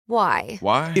Why?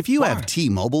 Why? If you have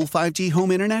T-Mobile 5G home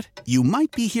internet, you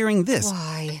might be hearing this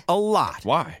Why? a lot.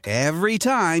 Why? Every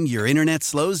time your internet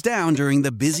slows down during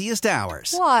the busiest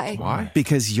hours. Why? Why?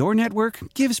 Because your network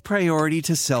gives priority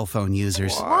to cell phone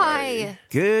users. Why?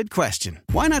 Good question.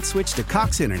 Why not switch to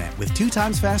Cox Internet with 2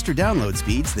 times faster download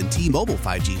speeds than T-Mobile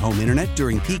 5G home internet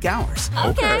during peak hours?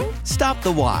 Okay. Stop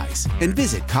the whys and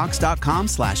visit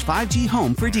cox.com/5G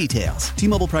home for details.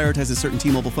 T-Mobile prioritizes certain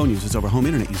T-Mobile phone users over home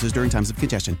internet users during times of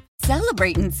congestion.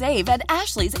 Celebrate and save at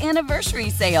Ashley's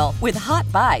Anniversary Sale. With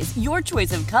Hot Buys, your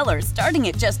choice of colors starting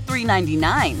at just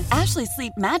 $3.99. Ashley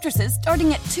Sleep mattresses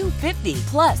starting at $2.50.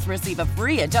 Plus, receive a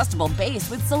free adjustable base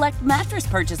with select mattress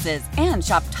purchases. And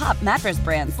shop top mattress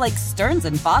brands like Stearns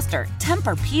 & Foster,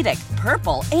 Tempur-Pedic,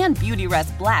 Purple, and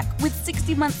Beautyrest Black with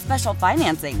 60-month special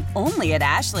financing. Only at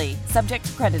Ashley. Subject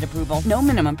to credit approval. No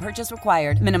minimum purchase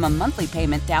required. Minimum monthly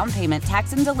payment, down payment,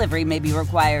 tax, and delivery may be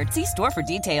required. See store for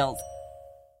details.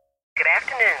 Good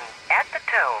afternoon. At the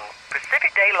tone,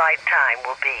 Pacific Daylight Time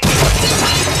will be...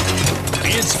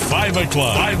 It's 5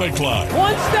 o'clock. 5 o'clock.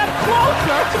 One step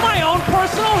closer to my own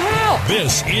personal hell.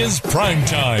 This is Prime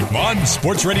Time on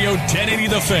Sports Radio 1080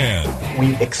 The Fan.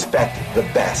 We expect the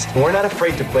best. We're not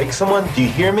afraid to break someone. Do you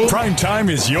hear me? Prime Time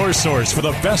is your source for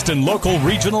the best in local,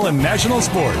 regional, and national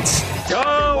sports.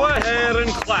 Go ahead and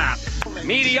clap.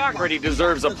 Mediocrity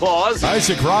deserves applause.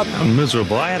 Isaac Robb. I'm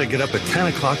miserable. I had to get up at 10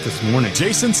 o'clock this morning.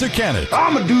 Jason Sakanet.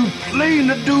 I'm a dude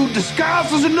playing a dude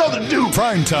disguised as another dude.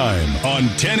 Prime Time on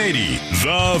 1080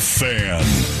 The Fan.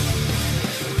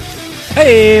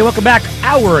 Hey, welcome back.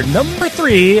 Hour number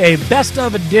 3, a best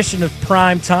of edition of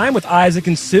Prime Time with Isaac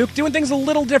and Souk. Doing things a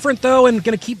little different, though, and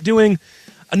going to keep doing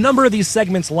a number of these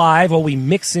segments live while we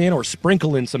mix in or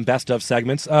sprinkle in some best of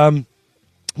segments.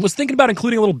 Was thinking about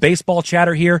including a little baseball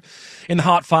chatter here in the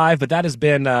Hot 5, but that has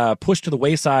been pushed to the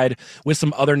wayside with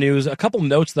some other news. A couple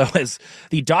notes, though, as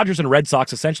the Dodgers and Red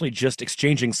Sox essentially just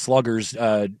exchanging sluggers.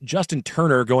 Justin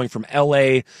Turner going from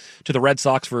L.A. to the Red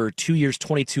Sox for 2 years,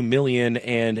 $22 million,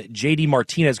 and J.D.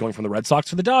 Martinez going from the Red Sox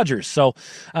to the Dodgers. So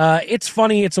it's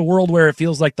funny. It's a world where it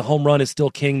feels like the home run is still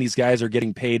king. These guys are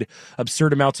getting paid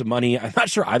absurd amounts of money. I'm not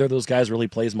sure either of those guys really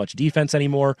plays much defense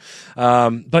anymore.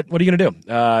 But what are you going to do?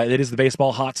 It is the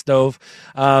baseball hot stove.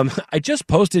 I just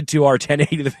posted to our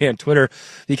 1080 The Fan Twitter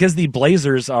because the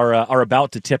Blazers are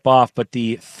about to tip off, but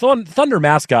the Thunder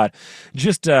mascot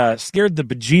just scared the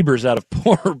bejeebers out of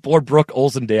poor Brooke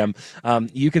Olzendam.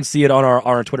 You can see it on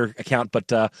our Twitter account, but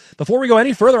before we go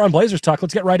any further on Blazers talk,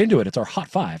 let's get right into it. It's our Hot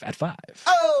 5 at 5.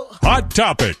 Oh. Hot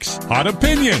topics, hot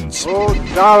opinions. Oh,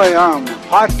 golly, I'm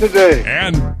hot today.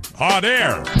 And hot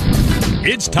air.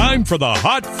 It's time for the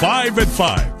Hot 5 at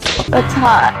 5. That's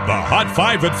hot. The Hot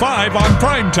 5 at 5 on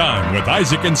Prime Time with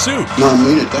Isaac and Souk. No, I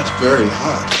mean it. That's very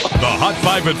hot. The Hot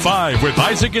 5 at 5 with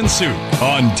Isaac and Souk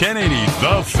on 1080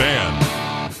 The Fan.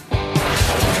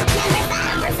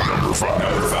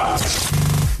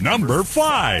 Number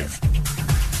 5.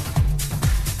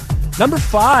 Number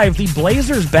 5, the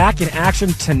Blazers back in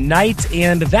action tonight,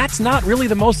 and that's not really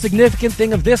the most significant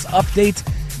thing of this update.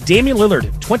 Damian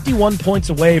Lillard, 21 points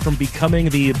away from becoming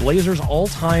the Blazers'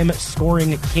 all-time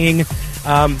scoring king.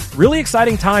 Really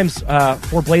exciting times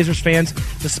for Blazers fans,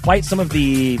 despite some of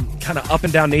the kind of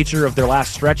up-and-down nature of their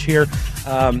last stretch here.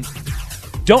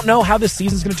 Don't know how this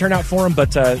season's going to turn out for him,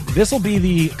 but this will be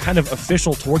the kind of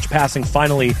official torch passing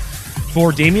finally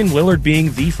for Damian Lillard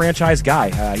being the franchise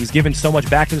guy. He's given so much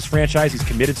back to this franchise. He's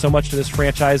committed so much to this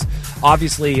franchise.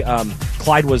 Obviously,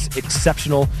 Clyde was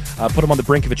exceptional, put him on the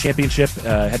brink of a championship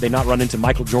had they not run into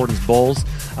Michael Jordan's Bulls.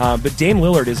 But Dame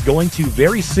Lillard is going to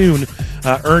very soon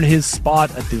earn his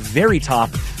spot at the very top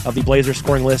of the Blazers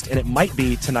scoring list, and it might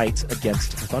be tonight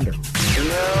against the Thunder.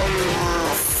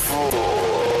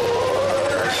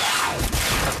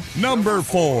 Number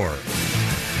 4.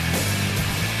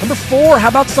 Number 4, how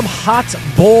about some hot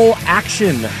bowl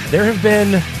action? There have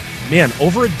been,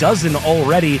 over a dozen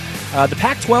already. The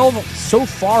Pac-12 so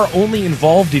far only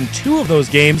involved in 2 of those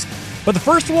games, but the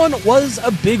first one was a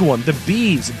big one. The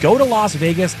Bees go to Las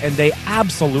Vegas and they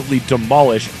absolutely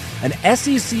demolish an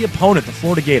SEC opponent, the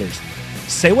Florida Gators.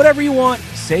 Say whatever you want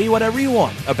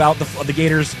about the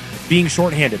Gators being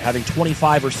shorthanded, having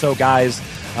 25 or so guys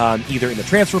either in the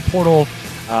transfer portal,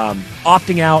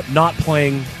 opting out, not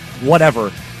playing,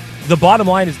 whatever. The bottom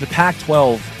line is the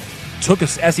Pac-12 took a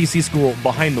SEC school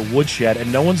behind the woodshed,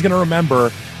 and no one's going to remember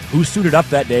who suited up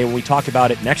that day when we talk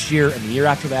about it next year and the year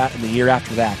after that and the year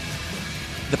after that.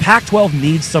 The Pac-12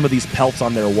 needs some of these pelts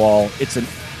on their wall. It's an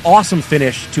awesome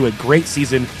finish to a great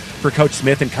season for Coach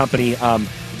Smith and company.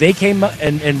 They came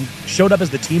and showed up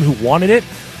as the team who wanted it,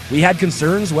 We had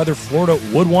concerns whether Florida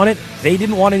would want it. They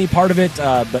didn't want any part of it,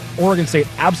 but Oregon State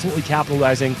absolutely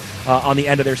capitalizing on the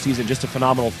end of their season. Just a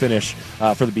phenomenal finish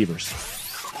for the Beavers.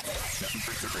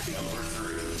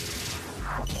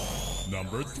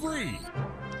 Number 3.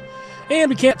 And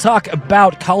we can't talk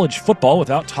about college football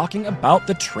without talking about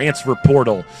the transfer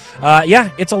portal.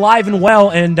 It's alive and well,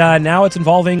 and now it's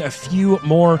involving a few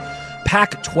more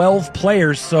Pac-12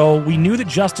 players. So we knew that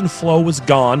Justin Flo was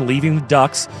gone, leaving the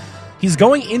Ducks. He's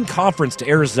going in conference to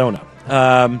Arizona.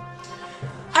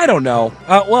 I don't know.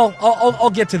 I'll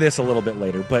get to this a little bit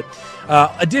later. But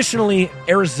additionally,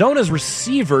 Arizona's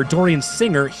receiver, Dorian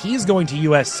Singer, he's going to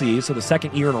USC. So the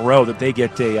second year in a row that they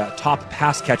get a top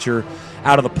pass catcher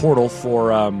out of the portal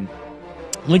for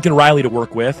Lincoln Riley to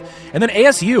work with. And then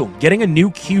ASU getting a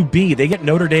new QB. They get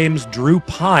Notre Dame's Drew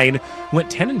Pine, who went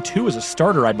 10-2 as a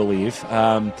starter, I believe.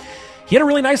 He had a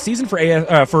really nice season for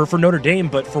Notre Dame,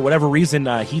 but for whatever reason,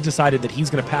 he decided that he's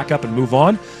going to pack up and move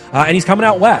on, and he's coming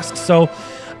out west. So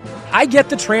I get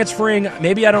the transferring.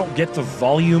 Maybe I don't get the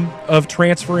volume of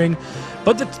transferring,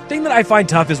 but the thing that I find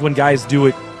tough is when guys do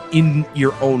it in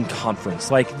your own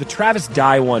conference. Like the Travis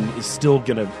Dye one is still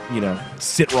going to,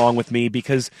 sit wrong with me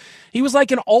because he was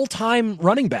like an all-time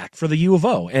running back for the U of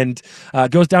O and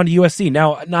goes down to USC.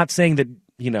 Now, not saying that,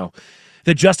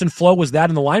 that Justin Flo was that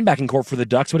in the linebacking corps for the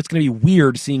Ducks, but it's going to be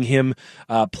weird seeing him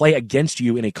play against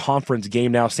you in a conference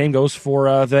game now. Same goes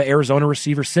for the Arizona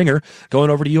receiver Singer going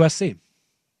over to USC.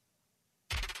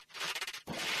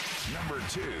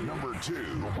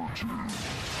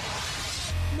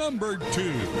 Number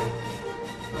two.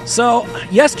 So,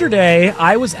 yesterday,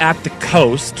 I was at the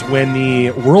Coast when the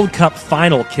World Cup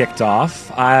final kicked off.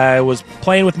 I was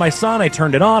playing with my son. I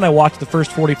turned it on. I watched the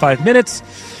first 45 minutes.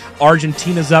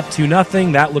 Argentina's up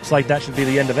 2-0. That looks like that should be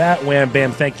the end of that. Wham,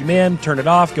 bam, thank you, man. Turn it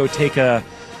off. Go take a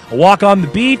walk on the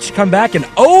beach. Come back, and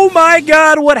oh, my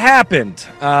God, what happened?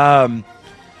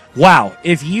 Wow.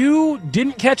 If you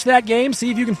didn't catch that game, see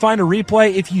if you can find a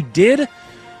replay. If you did,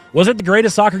 was it the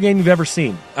greatest soccer game you've ever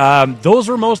seen? Those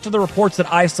were most of the reports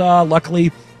that I saw.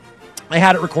 Luckily, I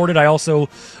had it recorded. I also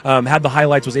had the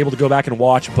highlights, was able to go back and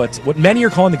watch. But what many are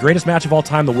calling the greatest match of all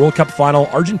time, the World Cup final,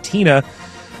 Argentina,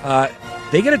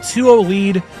 they get a 2-0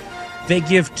 lead. They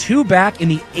give two back in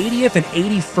the 80th and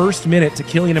 81st minute to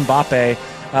Kylian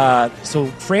Mbappe. So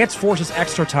France forces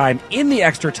extra time. In the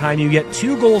extra time, you get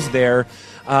 2 goals there.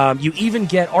 You even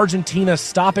get Argentina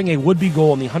stopping a would-be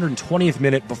goal in the 120th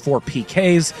minute before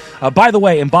PKs. By the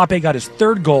way, Mbappe got his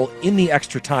 3rd goal in the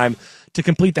extra time to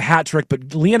complete the hat trick,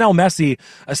 but Lionel Messi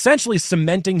essentially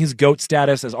cementing his GOAT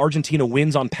status as Argentina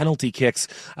wins on penalty kicks.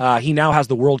 He now has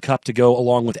the World Cup to go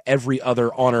along with every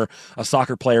other honor a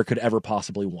soccer player could ever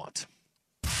possibly want.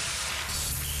 Come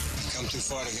too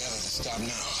far together to stop now.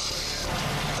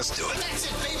 Let's do it. That's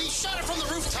it, baby. Shut it from the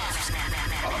rooftops.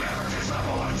 America's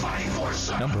 #1 fighting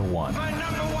force. Number 1. My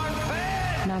 #1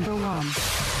 fan. Number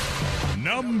 1.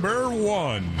 Number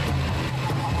 1.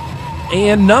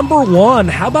 And number 1,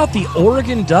 how about the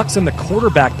Oregon Ducks in the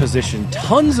quarterback position?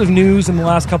 Tons of news in the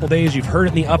last couple days. You've heard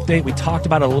it in the update. We talked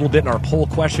about it a little bit in our poll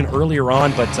question earlier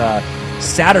on, but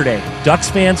Saturday, Ducks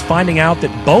fans finding out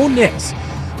that Bo Nix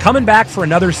coming back for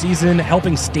another season,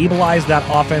 helping stabilize that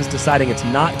offense, deciding it's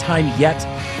not time yet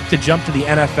to jump to the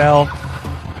NFL.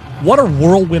 What a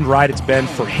whirlwind ride it's been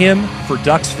for him, for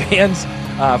Ducks fans,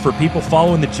 for people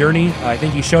following the journey. I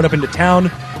think he showed up into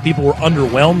town. People were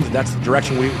underwhelmed. That's the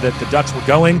direction that the Ducks were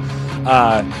going.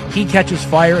 He catches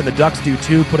fire, and the Ducks do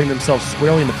too, putting themselves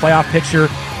squarely in the playoff picture.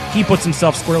 He puts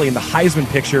himself squarely in the Heisman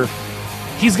picture.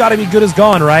 He's got to be good as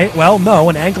gone, right? Well, no,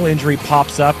 an ankle injury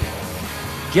pops up.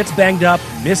 Gets banged up,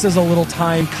 misses a little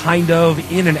time, kind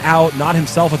of, in and out, not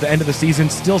himself at the end of the season.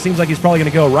 Still seems like he's probably going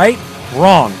to go, right?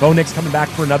 Wrong. Bo Nix coming back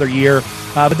for another year.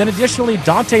 But then additionally,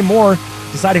 Dante Moore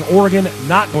deciding Oregon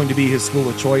not going to be his school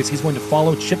of choice. He's going to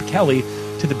follow Chip Kelly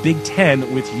to the Big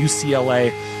Ten with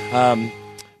UCLA.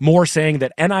 Moore saying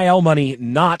that NIL money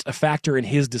not a factor in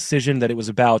his decision, that it was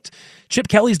about Chip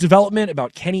Kelly's development,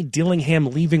 about Kenny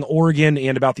Dillingham leaving Oregon,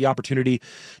 and about the opportunity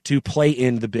to play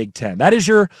in the Big Ten. That is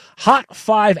your Hot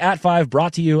 5 at 5,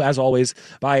 brought to you, as always,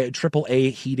 by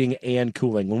AAA Heating and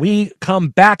Cooling. When we come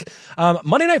back,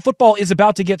 Monday Night Football is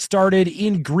about to get started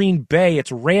in Green Bay.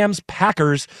 It's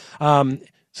Rams-Packers.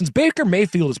 Since Baker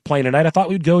Mayfield is playing tonight, I thought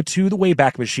we'd go to the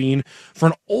Wayback Machine for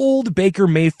an old Baker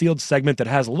Mayfield segment that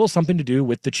has a little something to do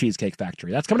with the Cheesecake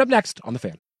Factory. That's coming up next on The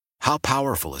Fan. How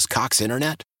powerful is Cox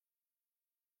Internet?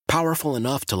 Powerful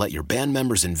enough to let your band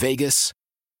members in Vegas,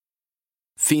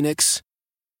 Phoenix,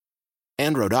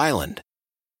 and Rhode Island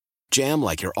jam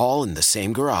like you're all in the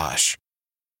same garage.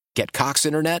 Get Cox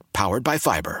Internet powered by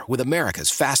fiber with America's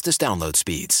fastest download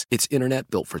speeds. It's internet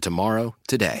built for tomorrow,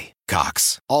 today.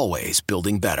 Cox, always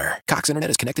building better. Cox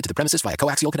Internet is connected to the premises via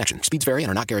coaxial connection. Speeds vary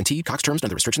and are not guaranteed. Cox terms and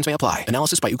other restrictions may apply.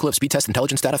 Analysis by Ookla Speed Test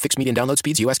Intelligence Data. Fixed median download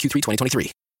speeds. US Q3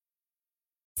 2023.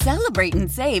 Celebrate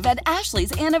and save at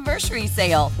Ashley's Anniversary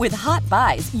Sale. With Hot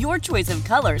Buys, your choice of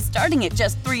colors starting at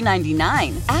just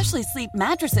 $3.99. Ashley Sleep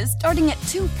mattresses starting at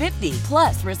 $2.50.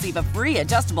 Plus, receive a free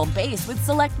adjustable base with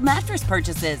select mattress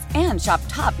purchases. And shop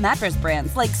top mattress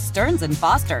brands like Stearns &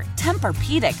 Foster,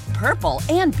 Tempur-Pedic, Purple,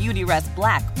 and Beautyrest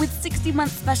Black with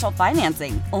 60-month special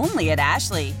financing. Only at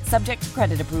Ashley. Subject to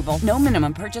credit approval. No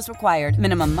minimum purchase required.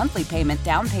 Minimum monthly payment,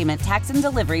 down payment, tax, and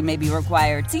delivery may be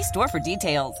required. See store for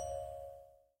details.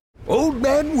 Old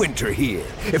Man Winter here.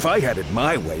 If I had it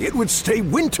my way, it would stay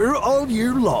winter all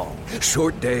year long.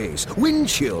 Short days, wind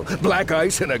chill, black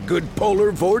ice, and a good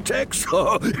polar vortex.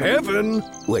 Oh, heaven.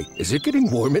 Wait, is it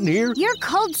getting warm in here? Your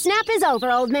cold snap is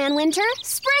over, Old Man Winter.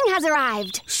 Spring has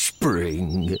arrived.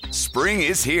 Spring. Spring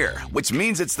is here, which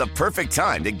means it's the perfect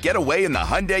time to get away in the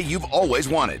Hyundai you've always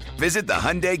wanted. Visit the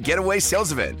Hyundai Getaway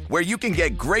Sales Event, where you can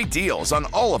get great deals on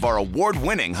all of our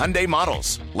award-winning Hyundai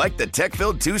models, like the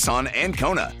tech-filled Tucson and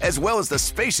Kona, as well as the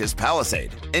spacious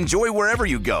Palisade. Enjoy wherever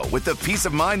you go with the peace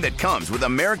of mind that comes with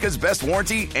America's best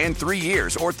warranty and 3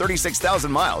 years or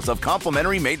 36,000 miles of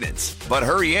complimentary maintenance. But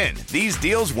hurry in, these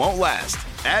deals won't last.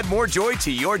 Add more joy to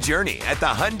your journey at the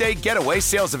Hyundai Getaway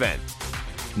Sales Event.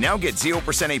 Now get 0%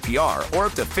 APR or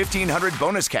up to $1,500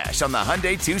 bonus cash on the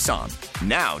Hyundai Tucson.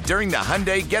 Now, during the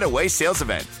Hyundai Getaway Sales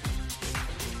Event.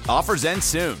 Offers end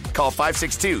soon. Call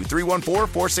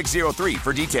 562-314-4603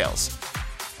 for details.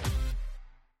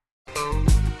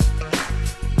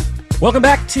 Welcome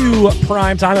back to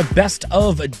Prime Time, a best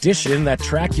of edition. That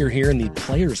track you're hearing, the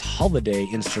Players Holiday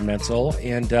instrumental.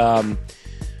 And,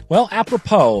 well,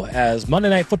 apropos, as Monday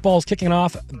Night Football is kicking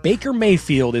off, Baker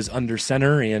Mayfield is under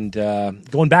center. And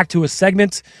going back to a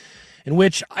segment in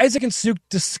which Isaac and Suk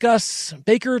discuss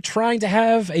Baker trying to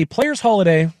have a Players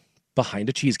Holiday behind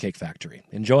a Cheesecake Factory.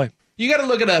 Enjoy. You got to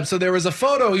look it up. So there was a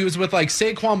photo. He was with like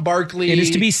Saquon Barkley. It is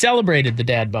to be celebrated, the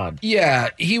dad bod. Yeah,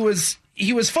 he was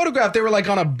photographed. They were like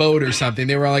on a boat or something.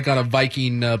 They were like on a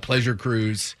Viking pleasure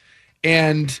cruise.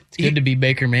 And it's good to be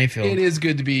Baker Mayfield. It is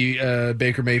good to be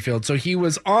Baker Mayfield. So he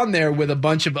was on there with a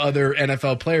bunch of other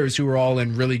NFL players who were all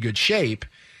in really good shape.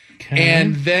 Okay.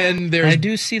 And then I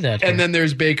do see that. And then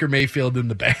there's Baker Mayfield in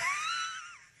the back.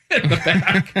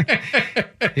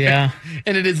 Yeah.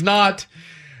 And it's not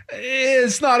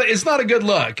a good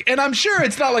look. And I'm sure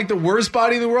it's not like the worst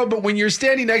body in the world, but when you're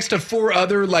standing next to four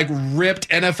other like ripped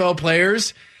NFL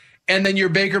players and then you're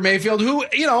Baker Mayfield, who,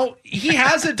 you know, he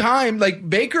has a time, like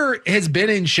Baker has been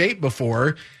in shape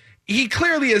before. He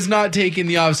clearly has not taken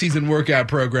the offseason workout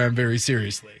program very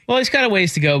seriously. Well, he's got a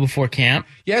ways to go before camp.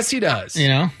 Yes, he does. You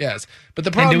know? Yes. But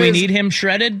the problem is... And do we need him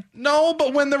shredded? No,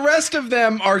 but when the rest of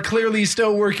them are clearly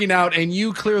still working out and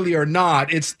you clearly are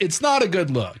not, it's not a good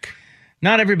look.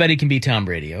 Not everybody can be Tom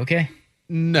Brady, okay?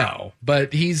 No,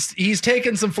 but he's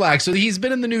taken some flack. So he's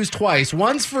been in the news twice.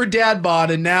 Once for dad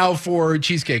bod and now for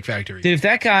Cheesecake Factory. Dude, if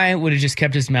that guy would have just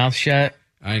kept his mouth shut...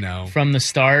 I know. From the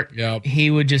start, yep.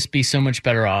 He would just be so much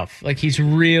better off. Like, he's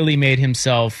really made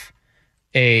himself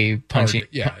a punching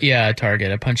a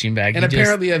target, a punching bag. And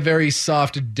apparently a very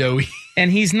soft, doughy and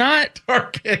he's not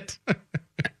target.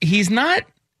 He's not.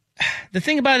 The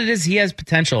thing about it is he has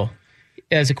potential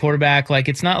as a quarterback. Like,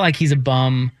 it's not like he's a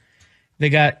bum.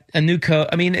 They got a new coach.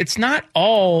 I mean, it's not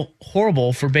all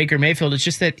horrible for Baker Mayfield. It's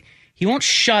just that he won't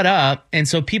shut up. And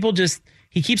so people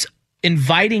he keeps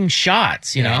inviting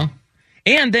shots, you know?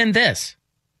 And then this.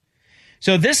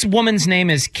 So this woman's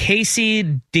name is Casey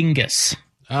Dingus.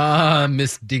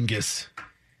 Miss Dingus.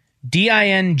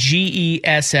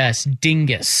 Dinguess,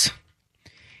 Dingus.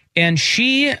 And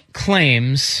she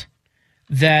claims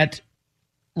that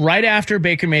right after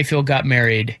Baker Mayfield got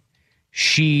married,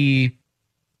 they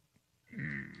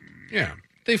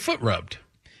foot rubbed.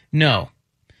 No.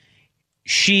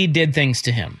 She did things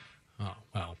to him. Oh,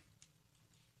 well.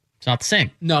 It's not the same.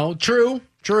 No, true.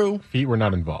 Feet were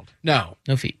not involved. No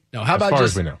feet. No. How about as far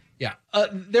as we know? Yeah.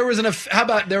 There was an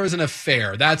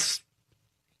affair? That's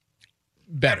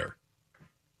better.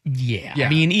 Yeah. I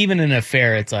mean, even an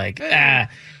affair, it's like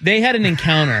they had an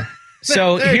encounter.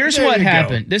 So here's what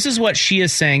happened. This is what she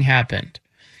is saying happened.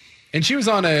 And she was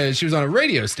on a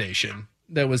radio station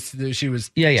she was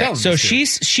telling So she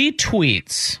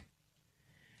tweets,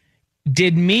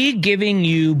 "Did me giving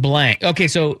you blank?" Okay,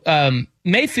 so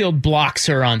Mayfield blocks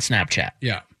her on Snapchat.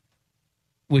 Yeah.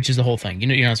 which is the whole thing.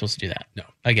 You're not supposed to do that. No.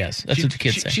 I guess. That's what the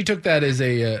kids say. She took that as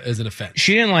an offense.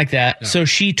 She didn't like that. No. So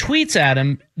she tweets at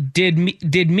him, did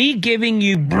me giving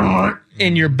you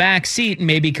in your back seat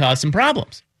maybe cause some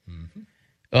problems? Mm-hmm.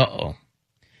 Uh-oh.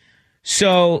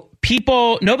 So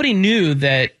nobody knew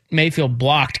that Mayfield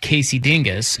blocked Casey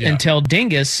Dingus until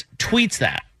Dingus tweets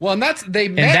that. Well, and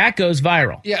and that goes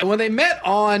viral. Yeah, well, they met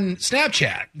on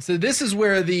Snapchat. So this is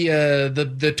where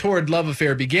the torrid love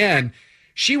affair began.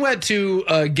 She went to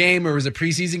a game, or it was a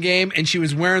preseason game, and she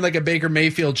was wearing like a Baker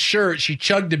Mayfield shirt. She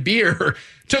chugged a beer,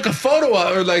 took a photo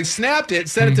of, or like snapped it,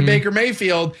 sent it to Baker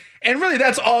Mayfield. And really,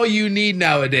 that's all you need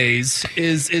nowadays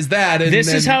is that. And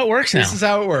this is how it works now. This is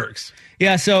how it works.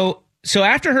 Yeah, so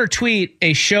after her tweet,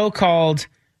 a show called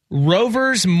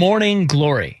Rover's Morning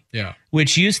Glory,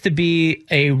 which used to be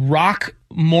a rock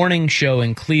morning show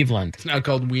in Cleveland. It's now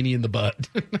called Weenie in the Butt.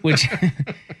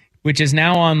 which is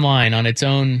now online on its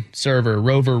own server,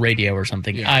 Rover Radio or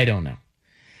something. Yeah. I don't know.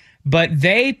 But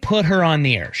they put her on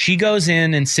the air. She goes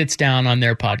in and sits down on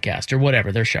their podcast or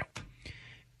whatever, their show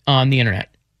on the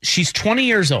internet. She's 20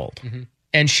 years old,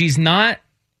 and she's not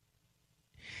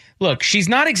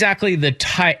exactly the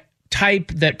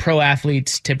type that pro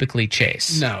athletes typically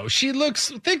chase. No, she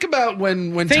looks. Think about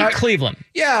when Cleveland.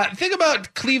 Yeah, think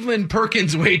about Cleveland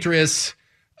Perkins waitress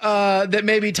that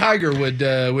maybe Tiger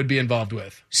would be involved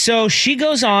with. So she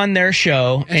goes on their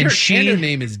show, and her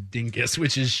name is Dingus,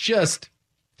 which is just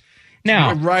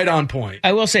now right on point.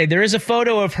 I will say there is a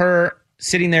photo of her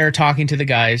sitting there talking to the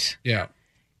guys. Yeah,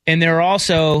 and there are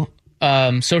also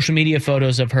social media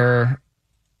photos of her.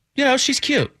 She's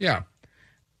cute. Yeah.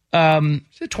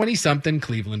 She's a 20-something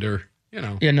Clevelander,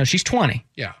 Yeah, no, she's 20.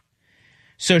 Yeah.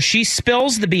 So she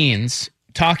spills the beans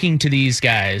talking to these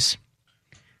guys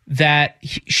that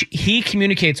he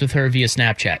communicates with her via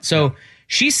Snapchat. So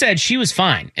she said she was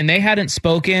fine, and they hadn't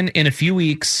spoken in a few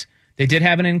weeks. They did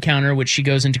have an encounter, which she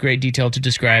goes into great detail to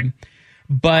describe.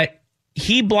 But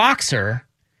he blocks her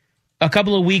a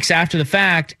couple of weeks after the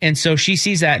fact, and so she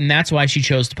sees that, and that's why she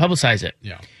chose to publicize it.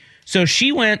 Yeah. So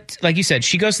she went, like you said,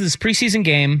 she goes to this preseason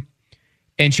game,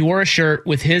 and she wore a shirt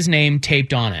with his name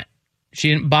taped on it. She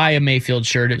didn't buy a Mayfield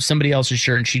shirt. It was somebody else's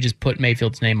shirt, and she just put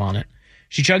Mayfield's name on it.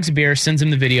 She chugs a beer, sends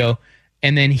him the video,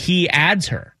 and then he adds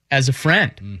her as a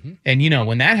friend. Mm-hmm. And,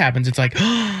 when that happens, it's like,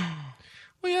 well,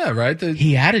 yeah, right.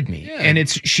 He added me. Yeah. And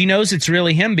she knows it's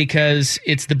really him because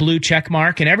it's the blue check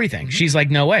mark and everything. Mm-hmm. She's like,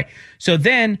 no way. So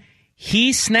then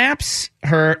he snaps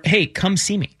her, hey, come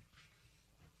see me.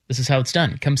 This is how it's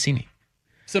done. Come see me.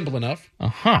 Simple enough.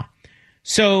 Uh-huh.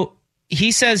 So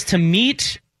he says to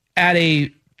meet at a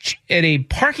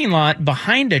parking lot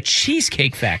behind a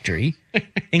cheesecake factory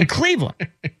in Cleveland,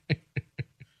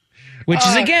 which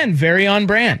is, again, very on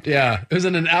brand. Yeah. It was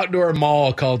in an outdoor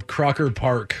mall called Crocker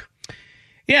Park.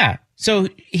 Yeah. So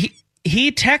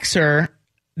he texts her,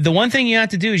 the one thing you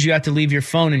have to do is you have to leave your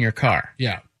phone in your car.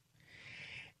 Yeah.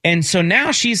 And so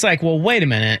now she's like, well, wait a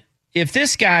minute. If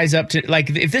this guy's up to,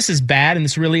 if this is bad and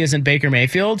this really isn't Baker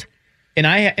Mayfield,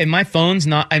 and my phone's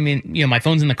not, my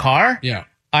phone's in the car,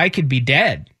 I could be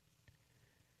dead.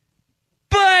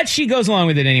 But she goes along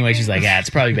with it anyway. She's like, it's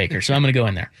probably Baker, so I'm going to go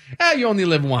in there. You only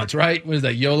live once, right? What is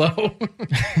that, YOLO?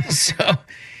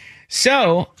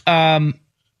 So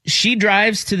she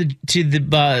drives to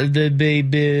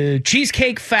the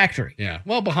Cheesecake Factory. Yeah,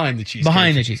 well, behind the cheesecake.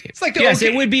 Behind the cheesecake. It's like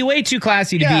it would be way too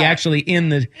classy to be actually in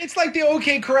the. It's like the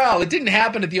OK Corral. It didn't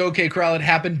happen at the OK Corral. It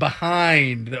happened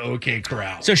behind the OK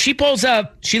Corral. So she pulls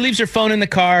up. She leaves her phone in the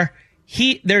car.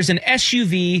 There's an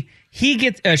SUV. She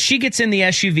gets in the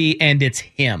SUV, and it's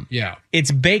him. Yeah,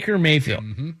 it's Baker Mayfield.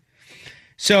 Mm-hmm.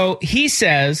 So he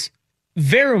says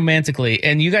very romantically,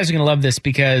 and you guys are going to love this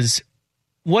because.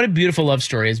 What a beautiful love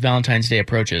story as Valentine's Day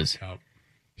approaches. Oh.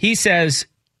 He says,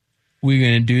 we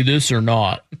going to do this or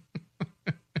not?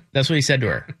 That's what he said to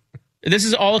her. This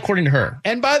is all according to her.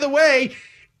 And by the way,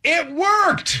 it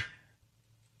worked.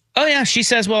 Oh, yeah. She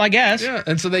says, well, I guess. Yeah.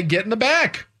 And so they get in the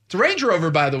back. It's a Range Rover,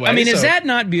 by the way. Is that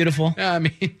not beautiful?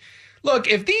 Look,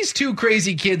 if these two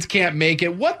crazy kids can't make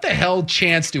it, what the hell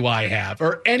chance do I have?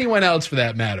 Or anyone else for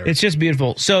that matter? It's just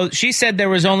beautiful. So she said there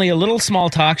was only a little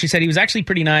small talk. She said he was actually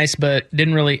pretty nice, but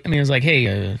didn't really, it was like,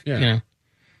 hey,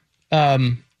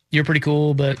 you're pretty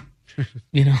cool, but,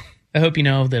 I hope you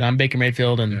know that I'm Baker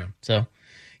Mayfield, and so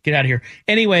get out of here.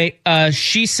 Anyway,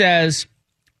 she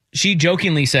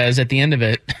jokingly says at the end of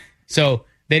it, so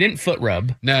they didn't foot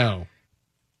rub. No.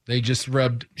 They just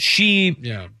rubbed. She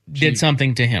did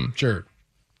something to him. Sure.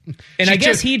 And I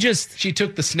guess she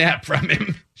took the snap from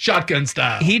him, shotgun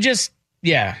style. He just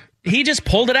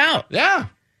pulled it out. Yeah.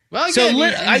 Well,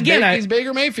 again, he's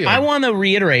Baker Mayfield. I want to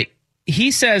reiterate.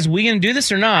 He says, we going to do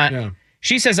this or not? Yeah.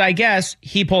 She says, I guess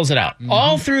he pulls it out.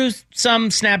 All through some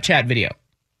Snapchat video.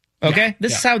 Okay?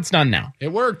 This is how it's done now.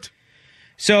 It worked.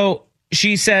 So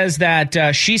she says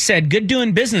that she said, good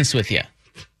doing business with you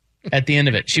at the end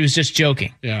of it. She was just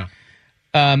joking. Yeah.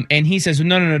 And he says,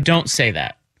 no, don't say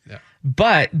that. Yeah.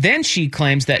 But then she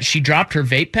claims that she dropped her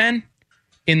vape pen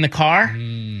in the car.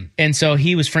 And so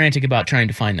he was frantic about trying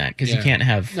to find that because you can't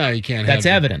have. No, you can't. That's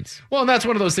have evidence. Well, and that's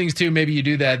one of those things too. Maybe you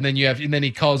do that, and then and then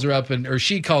he calls her up, or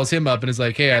she calls him up, and is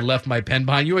like, "Hey, I left my pen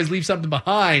behind." You always leave something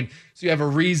behind, so you have a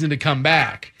reason to come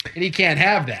back, and he can't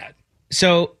have that.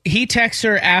 So he texts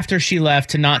her after she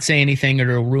left to not say anything or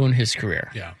to ruin his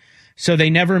career. Yeah. So they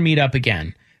never meet up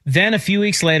again. Then a few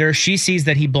weeks later, she sees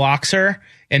that he blocks her,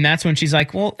 and that's when she's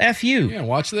like, "Well, F you." Yeah,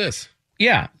 watch this.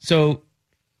 Yeah. So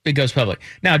it goes public.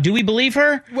 Now, do we believe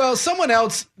her? Well, someone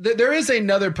else, there is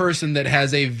another person that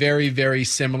has a very, very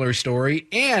similar story.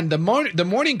 And the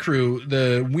morning crew,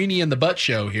 the Weenie and the Butt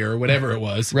show here, whatever it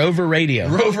was. Rover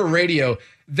Radio.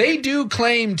 They do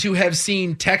claim to have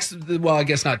seen text, well, I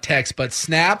guess not text, but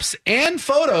snaps and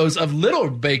photos of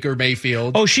little Baker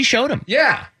Mayfield. Oh, she showed him.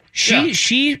 Yeah. She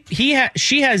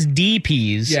has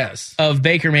DPs of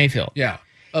Baker Mayfield. Yeah.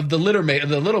 Of the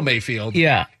little Mayfield.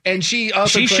 Yeah. And she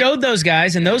also showed those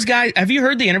guys, and those guys, have you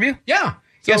heard the interview? Yeah.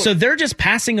 So they're just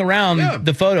passing around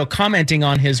the photo, commenting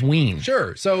on his ween.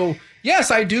 Sure. So,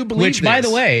 yes, I do believe Which, by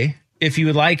the way, if you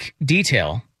would like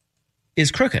detail,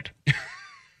 is crooked.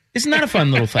 Isn't that a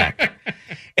fun little fact?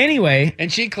 Anyway.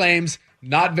 And she claims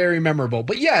not very memorable.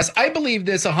 But yes, I believe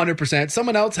this 100%.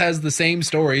 Someone else has the same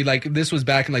story. Like this was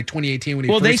back in like 2018 when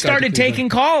he first they started taking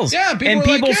calls. Yeah,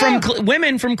 people from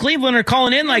women from Cleveland are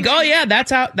calling in like, "Oh yeah,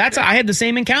 that's how I had the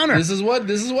same encounter." This is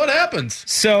what happens.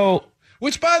 So,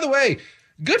 which by the way,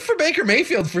 good for Baker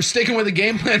Mayfield for sticking with a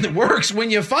game plan that works.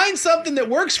 When you find something that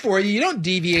works for you, you don't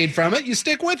deviate from it. You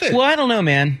stick with it. Well, I don't know,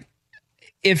 man.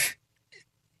 If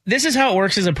this is how it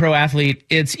works as a pro athlete,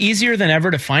 it's easier than ever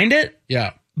to find it.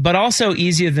 Yeah. But also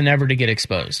easier than ever to get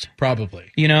exposed.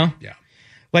 Probably. You know? Yeah.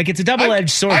 Like it's a double-edged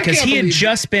sword because he had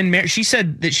just been married. She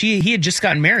said that he had just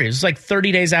gotten married. It was like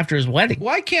 30 days after his wedding.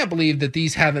 Well, I can't believe that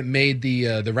these haven't made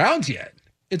the rounds yet.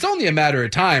 It's only a matter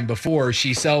of time before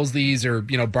she sells these or,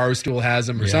 Barstool has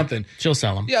them or something. She'll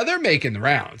sell them. Yeah, they're making the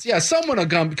rounds. Yeah, someone will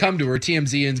come to her.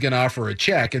 TMZ is going to offer a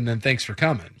check and then thanks for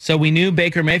coming. So we knew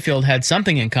Baker Mayfield had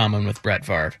something in common with Brett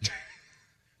Favre.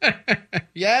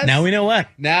 Yes. Now we know what.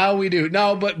 Now we do.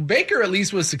 No, but Baker at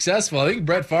least was successful. I think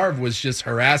Brett Favre was just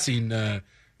harassing.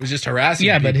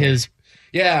 Yeah, people. But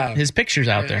his picture's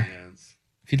out there.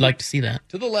 If you'd like to see that.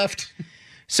 To the left.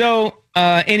 So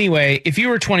anyway, if you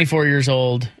were 24 years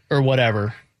old or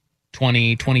whatever,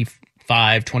 20,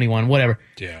 25, 21, whatever.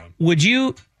 Yeah.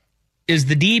 Is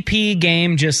the DP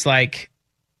game just like,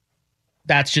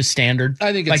 that's just standard?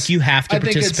 I think you have to participate.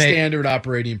 I think it's standard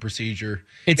operating procedure.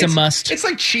 It's a must. It's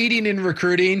like cheating in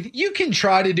recruiting. You can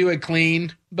try to do it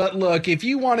clean, but look, if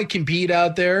you want to compete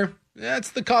out there,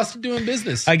 that's the cost of doing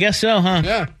business. I guess so, huh?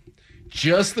 Yeah.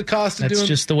 Just the cost of doing That's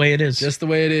just the way it is. Just the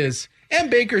way it is. And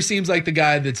Baker seems like the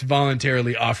guy that's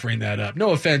voluntarily offering that up.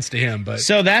 No offense to him, but...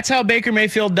 So that's how Baker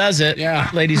Mayfield does it. Yeah.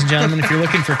 Ladies and gentlemen, if you're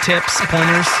looking for tips,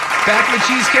 pointers. Back in the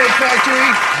Cheesecake Factory,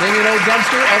 maybe an old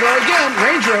dumpster. Although, again,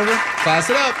 Range Rover, class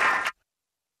it up.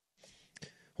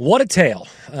 What a tale.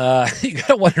 You got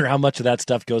to wonder how much of that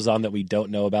stuff goes on that we don't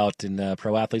know about in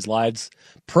pro athletes' lives.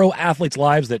 Pro athletes'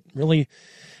 lives that really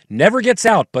never gets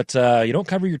out, but you don't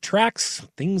cover your tracks.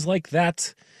 Things like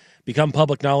that become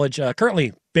public knowledge.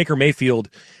 Currently, Baker Mayfield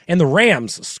and the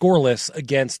Rams scoreless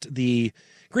against the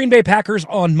Green Bay Packers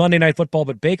on Monday Night Football,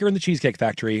 but Baker and the Cheesecake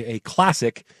Factory, a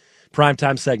classic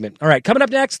primetime segment. All right, coming up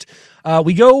next,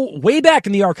 we go way back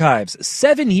in the archives.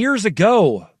 7 years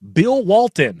ago, Bill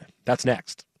Walton. That's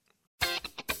next.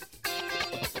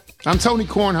 I'm Tony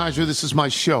Kornheiser. This is my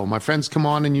show. My friends come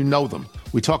on and you know them.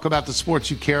 We talk about the sports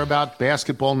you care about,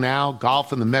 basketball now,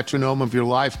 golf, and the metronome of your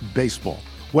life, baseball.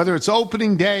 Whether it's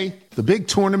opening day, the big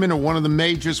tournament, or one of the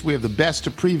majors, we have the best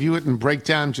to preview it and break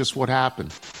down just what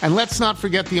happened. And let's not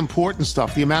forget the important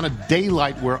stuff, the amount of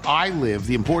daylight where I live,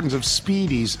 the importance of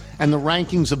Speedies, and the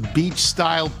rankings of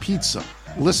beach-style pizza.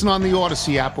 Listen on the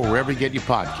Odyssey app or wherever you get your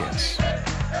podcasts.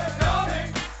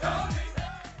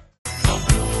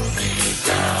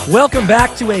 Welcome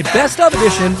back to a best-of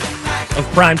edition of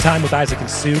Primetime with Isaac and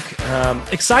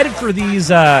Suk. Excited for these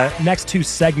next two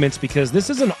segments because this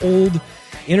is an old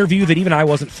interview that even I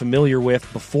wasn't familiar with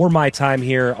before my time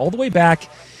here, all the way back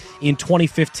in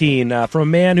 2015, from a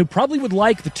man who probably would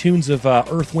like the tunes of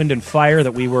Earth, Wind, and Fire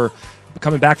that we were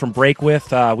coming back from break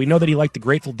with. We know that he liked the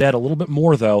Grateful Dead a little bit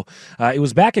more, though. It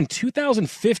was back in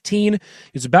 2015. He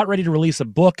was about ready to release a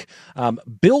book.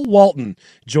 Bill Walton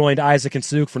joined Isaac and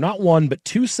Suk for not one, but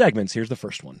two segments. Here's the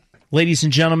first one. Ladies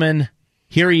and gentlemen,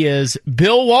 here he is,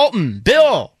 Bill Walton.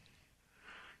 Bill!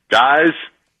 Guys,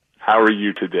 how are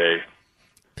you today?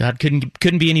 God,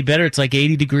 couldn't be any better. It's like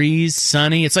 80 degrees,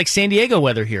 sunny. It's like San Diego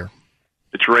weather here.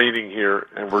 It's raining here,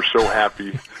 and we're so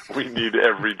happy. We need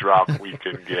every drop we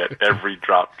can get. Every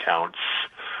drop counts.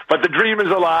 But the dream is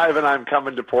alive, and I'm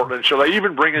coming to Portland. Should I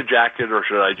even bring a jacket, or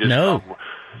should I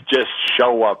just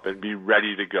show up and be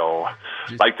ready to go?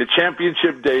 Like the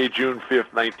championship day, June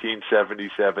 5th,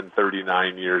 1977,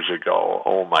 39 years ago.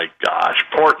 Oh, my gosh.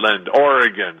 Portland,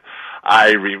 Oregon.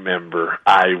 I remember.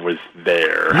 I was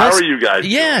there. How are you guys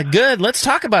doing? Good. Let's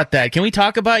talk about that. Can we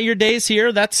talk about your days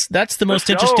here? That's the most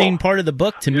interesting part of the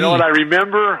book to me. You know what I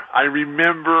remember? I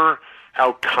remember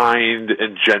how kind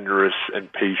and generous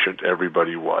and patient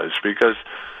everybody was, because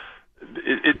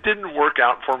it didn't work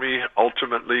out for me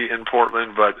ultimately in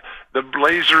Portland, but the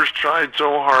Blazers tried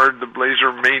so hard. The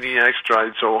Blazer Maniacs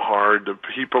tried so hard. The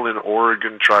people in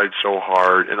Oregon tried so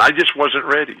hard, and I just wasn't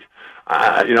ready.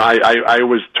 I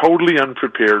was totally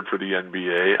unprepared for the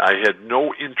NBA. I had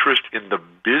no interest in the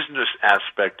business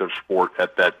aspect of sport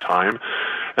at that time,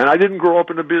 and I didn't grow up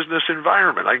in a business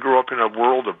environment. I grew up in a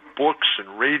world of books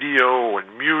and radio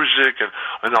and music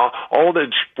and all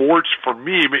that sports for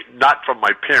me, not from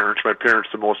my parents. My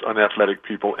parents, the most unathletic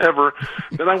people ever.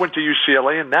 Then I went to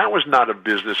UCLA, and that was not a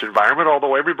business environment,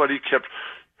 although everybody kept...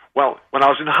 Well, when I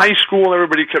was in high school,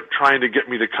 everybody kept trying to get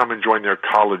me to come and join their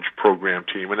college program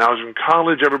team. When I was in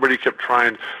college, everybody kept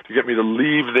trying to get me to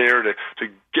leave there to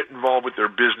get involved with their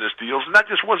business deals, and that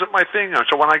just wasn't my thing.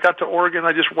 So when I got to Oregon,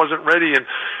 I just wasn't ready.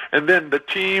 And then the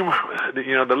team,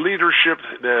 the leadership,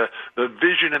 the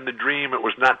vision and the dream, it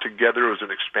was not together. It was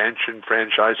an expansion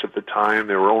franchise at the time.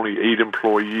 There were only 8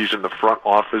 employees in the front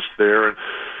office there, and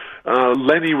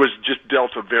Lenny was just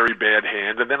dealt a very bad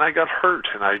hand. And then I got hurt,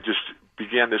 and I just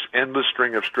began this endless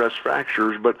string of stress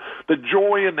fractures. But the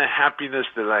joy and the happiness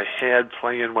that I had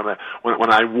playing when I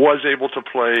was able to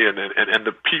play, and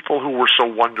the people who were so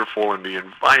wonderful, and the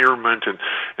environment, and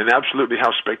absolutely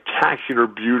how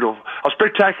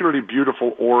spectacularly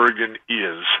beautiful Oregon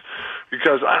is.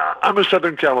 Because I'm a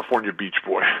Southern California beach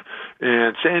boy,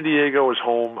 and San Diego is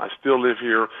home. I still live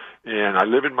here, and I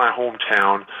live in my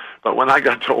hometown. But when I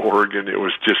got to Oregon, it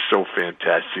was just so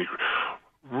fantastic.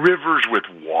 Rivers with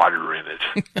water in it,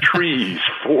 trees,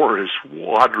 forests,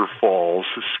 waterfalls,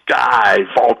 sky,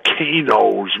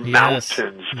 volcanoes,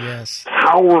 mountains,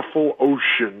 powerful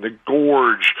ocean, the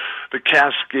gorge, the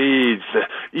Cascades, the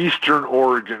eastern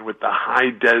Oregon with the high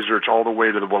deserts all the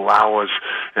way to the Wallowas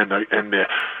and the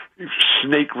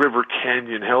Snake River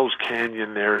Canyon, Hell's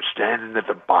Canyon there, standing at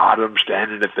the bottom,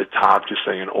 standing at the top, just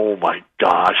saying, oh my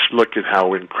gosh, look at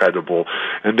how incredible.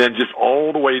 And then just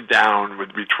all the way down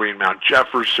between Mount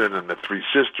Jefferson and the Three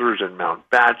Sisters and Mount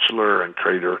Bachelor and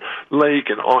Crater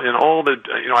Lake and all the,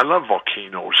 I love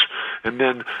volcanoes. And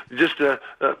then just the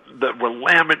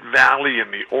Willamette Valley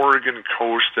and the Oregon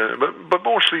coast, but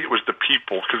mostly it was the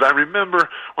people, because I remember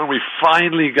when we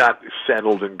finally got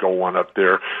settled and going up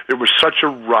there, it was such a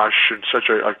rush and such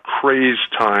a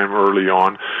crazed time early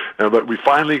on, but we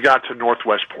finally got to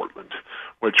Northwest Portland,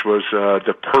 which was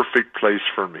the perfect place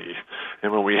for me.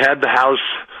 And when we had the house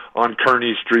on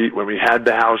Kearney Street, when we had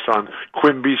the house on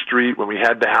Quimby Street, when we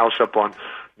had the house up on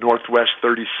Northwest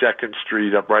 32nd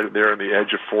Street, up right there on the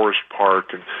edge of Forest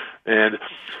Park, and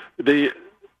the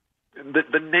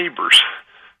neighbors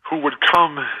who would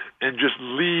come and just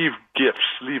leave gifts,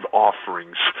 leave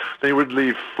offerings. They would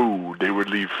leave food. They would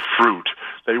leave fruit.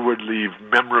 They would leave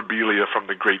memorabilia from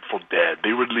the Grateful Dead.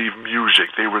 They would leave music.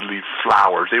 They would leave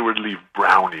flowers. They would leave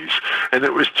brownies. And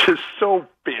it was just so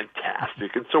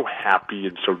fantastic and so happy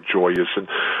and so joyous. And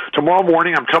tomorrow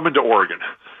morning, I'm coming to Oregon.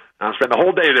 I'll spend the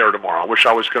whole day there tomorrow. I wish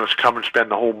I was going to come and spend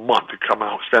the whole month,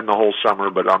 spend the whole summer,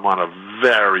 but I'm on a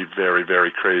very, very, very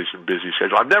crazy and busy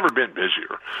schedule. I've never been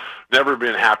busier, never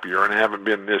been happier, and I haven't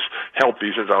been this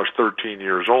healthy since I was 13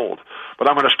 years old. But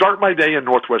I'm going to start my day in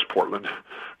Northwest Portland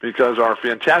because our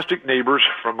fantastic neighbors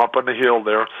from up on the hill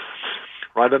there,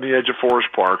 right on the edge of Forest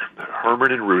Park,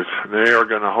 Herman and Ruth, they are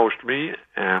going to host me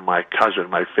and my cousin,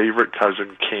 my favorite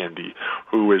cousin, Candy,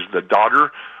 who is the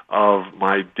daughter of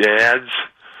my dad's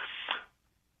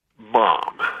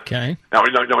mom. Okay. Now,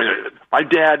 my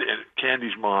dad and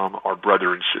Candy's mom are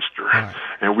brother and sister,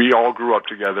 and we all grew up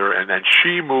together, and then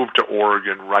she moved to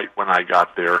Oregon right when I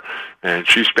got there, and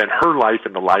she spent her life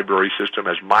in the library system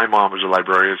as my mom was a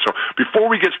librarian. So before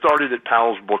we get started at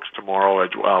Powell's Books tomorrow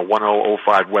at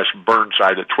 1005 West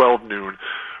Burnside at 12 noon,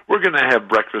 we're going to have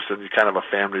breakfast and kind of a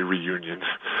family reunion.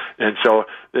 And so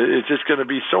it's just going to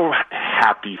be so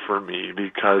happy for me,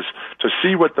 because to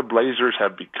see what the Blazers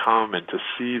have become and to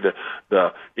see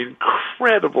the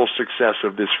incredible success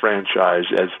of this franchise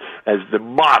as the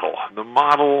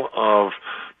model of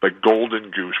the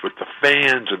Golden Goose, with the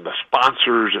fans and the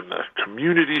sponsors and the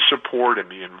community support and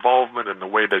the involvement and the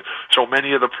way that so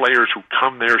many of the players who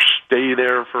come there stay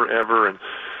there forever. And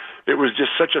it was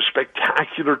just such a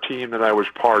spectacular team that I was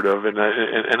part of, and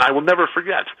I will never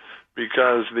forget,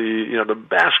 because the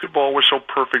basketball was so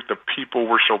perfect, the people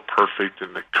were so perfect,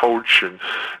 and the coach and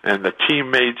the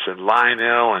teammates, and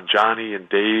Lionel and Johnny and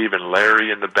Dave and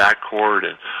Larry in the backcourt,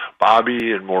 and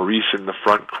Bobby and Maurice in the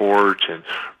front court, and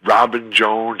Robin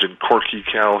Jones and Corky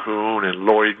Calhoun and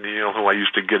Lloyd Neal, who I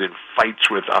used to get in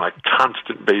fights with on a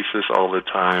constant basis all the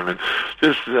time, and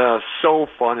just so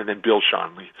fun. And then Bill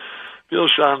Schonely. Bill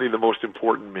Schonely, the most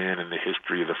important man in the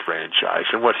history of the franchise,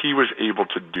 and what he was able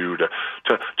to do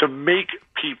to make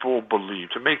people believe,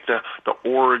 to make the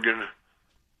Oregon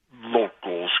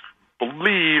locals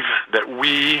believe that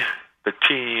we, the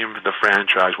team, the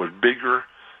franchise, was bigger,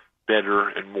 better,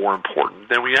 and more important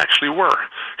than we actually were.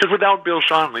 Because without Bill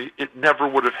Schonely, it never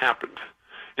would have happened.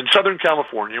 In Southern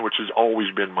California, which has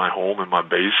always been my home and my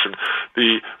base, and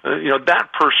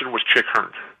that person was Chick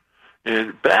Hearn.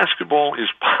 And basketball is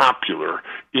popular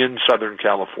in Southern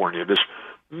California, this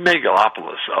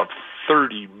megalopolis of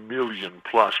 30 million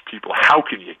plus people. How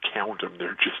can you count them?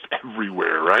 They're just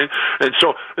everywhere, right? And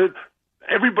so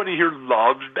everybody here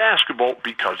loves basketball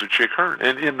because of Chick Hearn.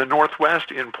 And in the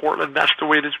Northwest, in Portland, that's the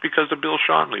way it is because of Bill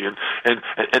Schonely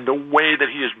and the way that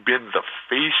he has been the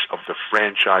face of the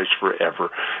franchise forever.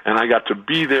 And I got to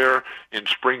be there in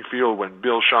Springfield when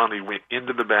Bill Schonely went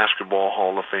into the Basketball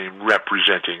Hall of Fame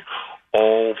representing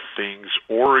all things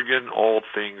Oregon, all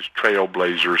things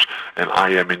Trailblazers, and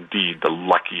I am indeed the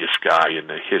luckiest guy in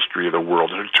the history of the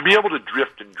world. And to be able to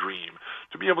drift and dream,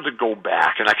 to be able to go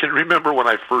back, and I can remember when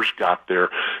I first got there,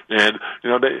 and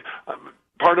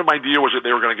part of my deal was that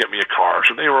they were going to get me a car,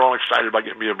 so they were all excited about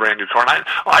getting me a brand new car. And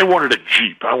I wanted a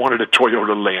Jeep. I wanted a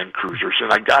Toyota Land Cruiser,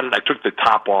 and I got it. I took the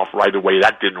top off right away.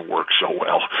 That didn't work so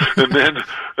well.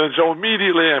 And so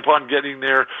immediately upon getting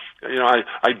there,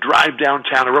 I drive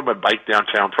downtown. I rode my bike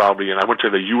downtown probably, and I went to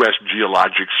the U.S.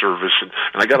 Geologic Service, and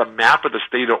I got a map of the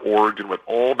state of Oregon with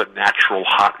all the natural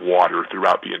hot water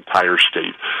throughout the entire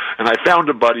state. And I found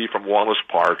a buddy from Wallace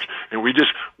Park, and we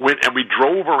just went and we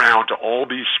drove around to all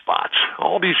these spots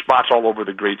all over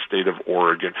the great state of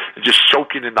Oregon, and just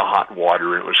soaking in the hot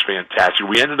water, and it was fantastic.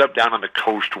 We ended up down on the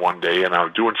coast one day, and I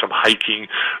was doing some hiking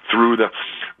through the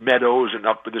meadows and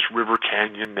up this river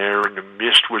canyon there, and the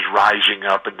mist was rising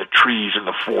up, and the trees and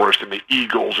the forest, and the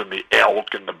eagles and the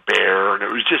elk and the bear, and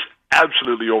it was just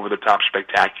absolutely over-the-top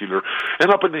spectacular.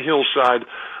 And up in the hillside,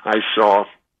 I saw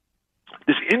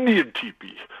this Indian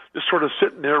teepee, just sort of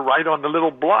sitting there right on the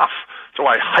little bluff. So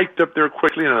I hiked up there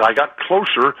quickly, and as I got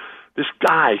closer, this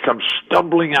guy comes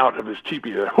stumbling out of his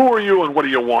teepee. He said, "Who are you and what do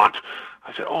you want?"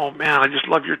 I said, "Oh, man, I just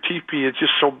love your teepee. It's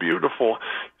just so beautiful."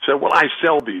 He said, "Well, I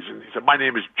sell these." And he said, "My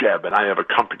name is Jeb, and I have a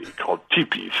company called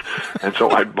Teepees." And so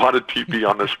I bought a teepee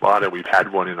on the spot, and we've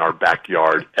had one in our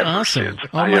backyard ever since.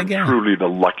 I am truly the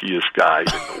luckiest guy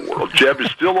in the world. Jeb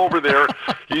is still over there.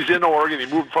 He's in Oregon. He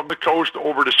moved from the coast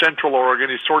over to Central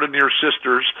Oregon. He's sort of near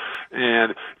Sisters.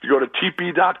 And if you go to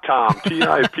teepee.com,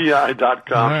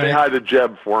 TIPI.com, say hi to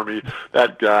Jeb for me.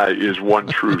 That guy is one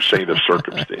true saint of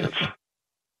circumstance.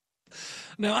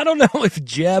 Now, I don't know if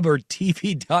Jeb or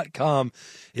TV.com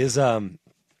is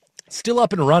still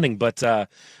up and running, but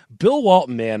Bill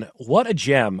Walton, man, what a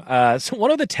gem. So one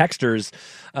of the texters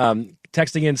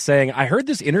texting in saying, I heard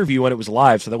this interview when it was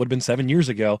live, so that would have been 7 years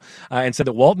ago, and said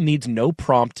that Walton needs no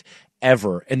prompt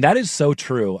ever. And that is so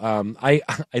true. I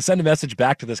sent a message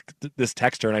back to this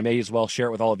texter, and I may as well share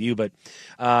it with all of you, but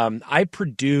I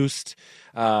produced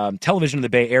television in the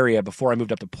Bay Area before I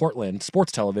moved up to Portland,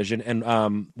 sports television,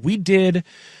 and we did,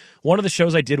 one of the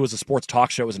shows I did was a sports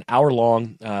talk show. It was an hour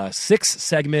long, 6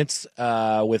 segments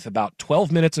with about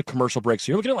 12 minutes of commercial breaks.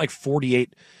 So you're looking at like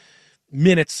 48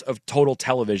 minutes of total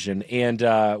television, and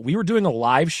we were doing a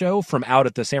live show from out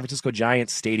at the San Francisco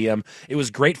Giants Stadium. It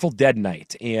was Grateful Dead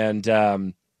night, and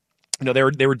they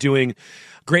were doing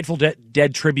Grateful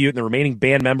Dead tribute, and the remaining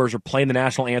band members were playing the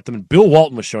national anthem, and Bill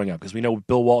Walton was showing up because we know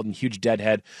Bill Walton, huge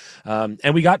Deadhead,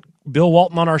 and we got Bill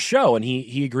Walton on our show, and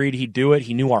he agreed he'd do it.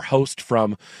 He knew our host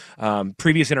from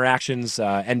previous interactions,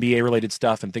 NBA related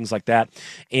stuff and things like that,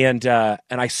 and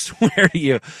I swear to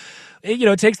you,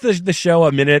 it takes the show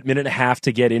a minute and a half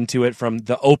to get into it, from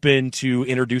the open to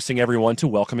introducing everyone to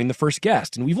welcoming the first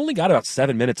guest. And we've only got about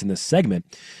 7 minutes in this segment.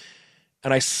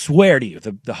 And I swear to you,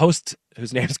 the host,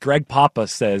 whose name is Greg Papa,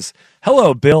 says,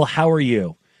 "Hello, Bill, how are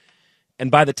you?" And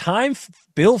by the time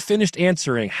Bill finished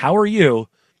answering, "How are you?"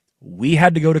 we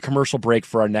had to go to commercial break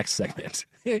for our next segment.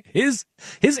 His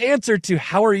answer to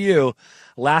 "How are you?"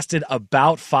 lasted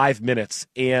about 5 minutes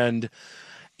and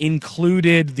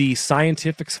included the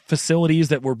scientific facilities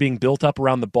that were being built up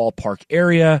around the ballpark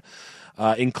area,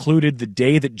 included the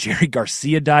day that Jerry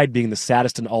Garcia died being the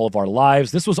saddest in all of our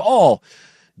lives. This was all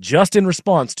just in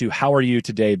response to "How are you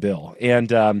today, Bill?"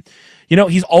 And,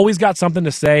 he's always got something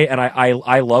to say, and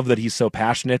I love that he's so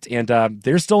passionate. And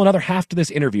there's still another half to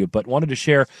this interview, but wanted to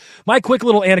share my quick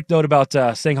little anecdote about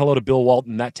saying hello to Bill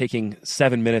Walton, that taking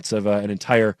 7 minutes of an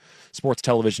entire sports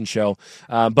television show.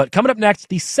 But coming up next,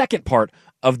 the second part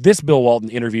of this Bill Walton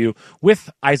interview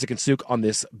with Isaac and Suk on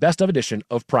this best of edition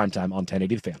of Primetime on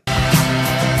 1080 The Fan.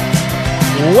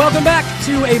 Welcome back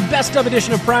to a best of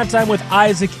edition of Primetime with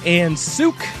Isaac and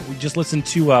Suk. We just listened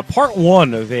to part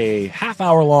one of a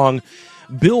half-hour-long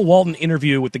Bill Walton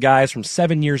interview with the guys from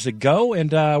 7 years ago,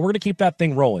 and we're going to keep that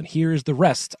thing rolling. Here's the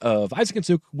rest of Isaac and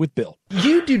Suk with Bill.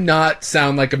 You do not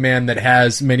sound like a man that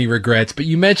has many regrets, but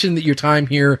you mentioned that your time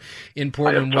here in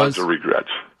Portland I have tons of regrets.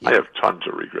 Yeah. I have tons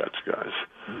of regrets, guys.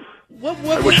 What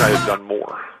I wish I had done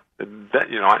more. And that,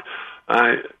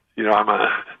 I'm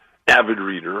a avid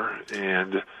reader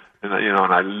and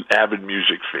an avid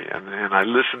music fan, and I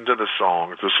listen to the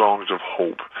songs of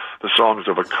hope, the songs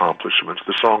of accomplishments,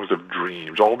 the songs of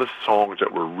dreams, all the songs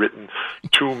that were written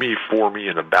to me, for me,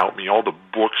 and about me, all the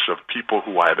books of people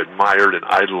who I have admired and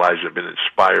idolized and been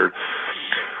inspired.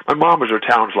 My mom was our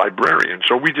town's librarian,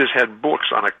 so we just had books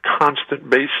on a constant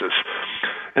basis.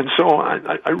 And so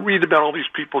I read about all these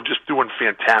people just doing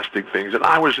fantastic things, and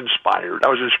I was inspired. I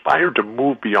was inspired to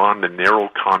move beyond the narrow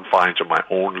confines of my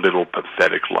own little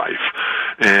pathetic life.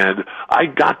 And I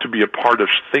got to be a part of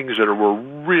things that were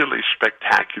really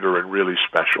spectacular and really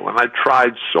special. And I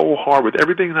tried so hard with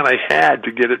everything that I had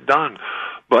to get it done.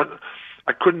 But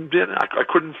I couldn't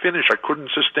finish. I couldn't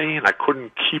sustain. I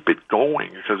couldn't keep it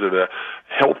going because of the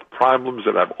health problems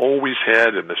that I've always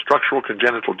had and the structural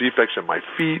congenital defects in my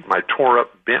feet, my tore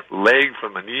up bent leg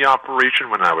from the knee operation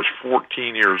when I was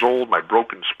 14 years old, my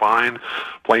broken spine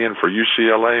playing for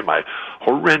UCLA, my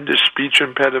horrendous speech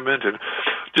impediment, and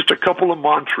just a couple of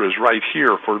mantras right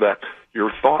here for that,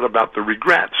 your thought about the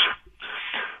regrets.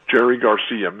 Jerry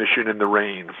Garcia, Mission in the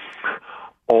Rain.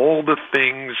 All the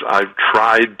things I've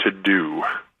tried to do,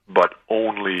 but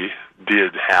only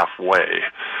did halfway.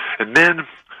 And then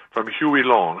from Huey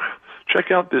Long,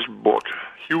 check out this book,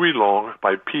 Huey Long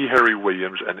by P. Harry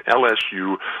Williams, an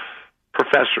LSU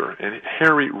professor. And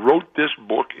Harry wrote this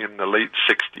book in the late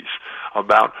 60s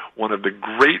about one of the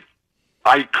great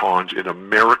icons in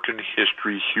American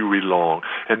history, Huey Long.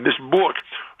 And this book,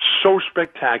 so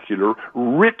spectacular,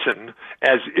 written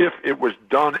as if it was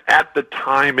done at the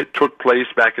time it took place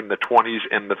back in the 20s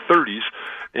and the 30s.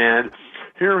 And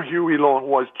here Huey Long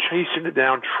was chasing it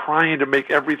down, trying to make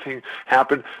everything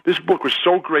happen. This book was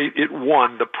so great, it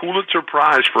won the Pulitzer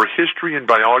Prize for History and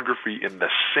Biography in the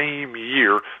same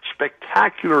year.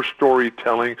 Spectacular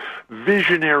storytelling,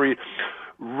 visionary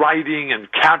writing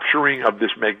and capturing of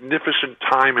this magnificent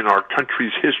time in our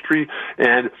country's history.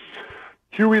 And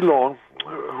Huey Long,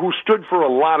 who stood for a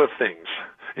lot of things,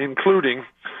 including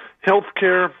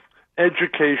healthcare,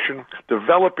 education,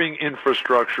 developing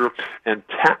infrastructure, and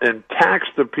tax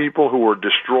the people who were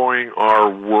destroying our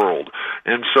world.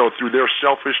 And so through their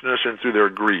selfishness and through their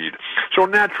greed. So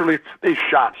naturally, they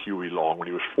shot Huey Long when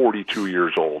he was 42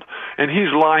 years old. And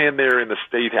he's lying there in the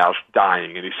State House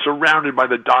dying, and he's surrounded by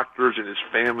the doctors and his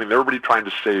family and everybody trying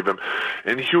to save him.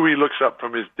 And Huey looks up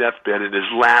from his deathbed in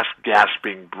his last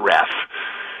gasping breath.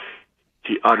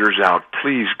 He utters out,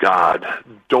 "Please, God,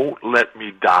 don't let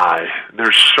me die.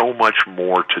 There's so much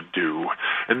more to do."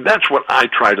 And that's what I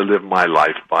try to live my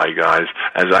life by, guys,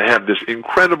 as I have this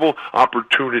incredible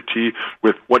opportunity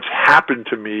with what's happened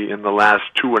to me in the last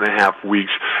 2.5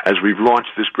 weeks as we've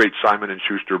launched this great Simon &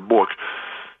 Schuster book.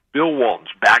 Bill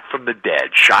Walton's back from the dead,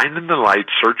 shining the light,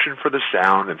 searching for the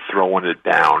sound, and throwing it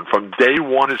down. From day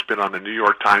one, it's been on the New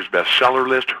York Times bestseller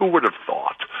list. Who would have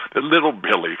thought that little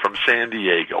Billy from San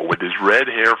Diego, with his red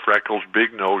hair, freckles,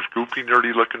 big nose, goofy,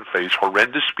 nerdy-looking face,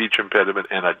 horrendous speech impediment,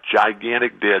 and a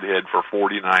gigantic dead head for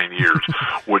 49 years,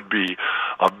 would be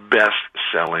a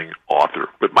best-selling author?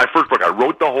 But my first book, I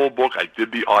wrote the whole book. I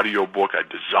did the audio book. I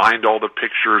designed all the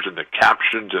pictures and the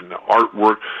captions and the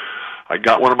artwork. I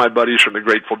got one of my buddies from the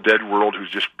Grateful Dead world who's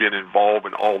just been involved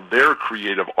in all their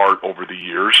creative art over the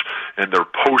years, and their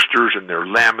posters and their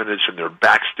laminates and their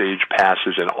backstage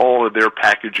passes and all of their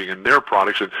packaging and their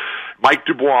products. And Mike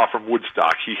Dubois from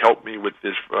Woodstock. He helped me with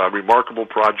this remarkable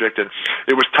project, and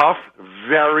it was tough,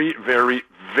 very, very,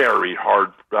 very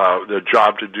hard the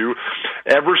job to do.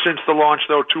 Ever since the launch,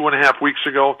 though, 2.5 weeks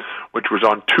ago, which was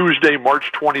on Tuesday,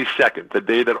 March 22nd, the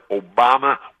day that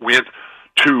Obama went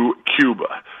to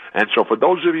Cuba. And so for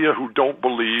those of you who don't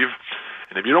believe,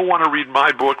 and if you don't want to read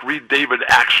my book, read David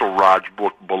Axelrod's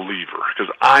book, Believer,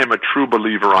 because I am a true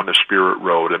believer on the Spirit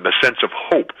Road and the sense of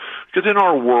hope. Because in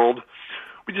our world,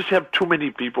 we just have too many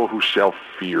people who sell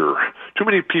fear, too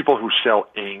many people who sell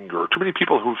anger, too many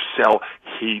people who sell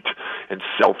hate and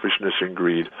selfishness and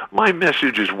greed. My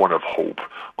message is one of hope.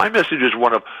 My message is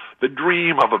one of the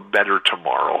dream of a better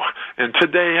tomorrow. And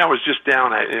today I was just down,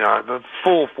 the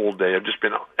full day. I've just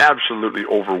been absolutely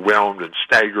overwhelmed and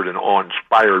staggered and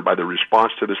awe-inspired by the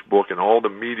response to this book and all the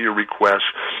media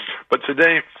requests. But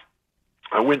today,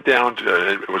 I went down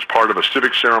to, it was part of a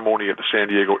civic ceremony at the San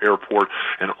Diego airport,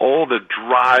 and all the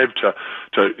drive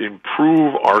to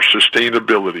improve our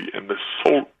sustainability and the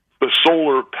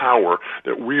solar power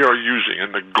that we are using,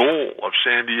 and the goal of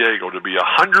San Diego to be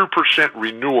 100%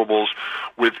 renewables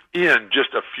within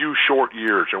just a few short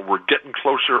years, and we're getting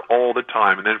closer all the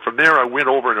time. And then from there I went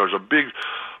over, and there was a big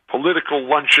political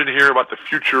luncheon here about the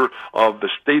future of the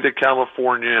state of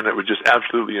California, and it was just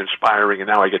absolutely inspiring. And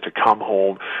now I get to come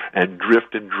home and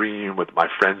drift and dream with my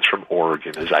friends from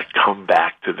Oregon as I come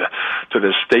back to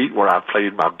the state where I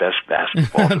played my best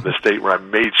basketball, to the state where I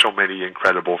made so many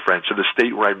incredible friends, to the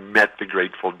state where I met the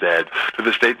Grateful Dead, to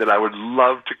the state that I would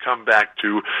love to come back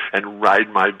to and ride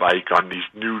my bike on these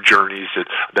new journeys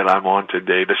that I'm on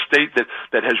today, the state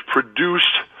that has produced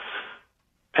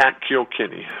Pat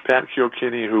Kilkenny,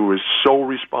 who is so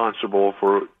responsible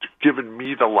for giving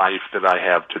me the life that I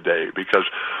have today. Because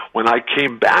when I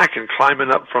came back and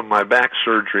climbing up from my back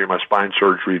surgery, my spine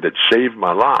surgery that saved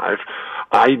my life,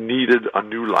 I needed a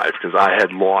new life because I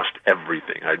had lost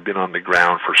everything. I'd been on the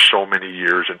ground for so many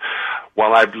years. And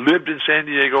while I've lived in San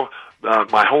Diego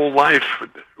my whole life,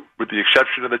 with the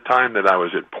exception of the time that I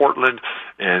was at Portland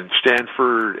and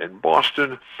Stanford and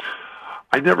Boston,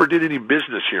 I never did any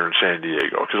business here in San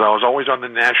Diego because I was always on the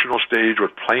national stage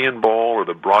with playing ball or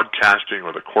the broadcasting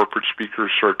or the corporate speaker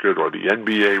circuit or the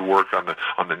NBA work on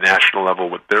the national level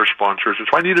with their sponsors. And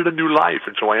so I needed a new life.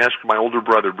 And so I asked my older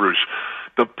brother, Bruce,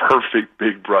 the perfect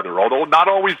big brother, although not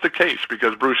always the case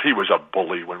because Bruce, he was a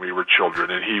bully when we were children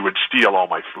and he would steal all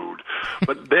my food.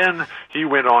 But then he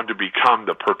went on to become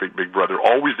the perfect big brother,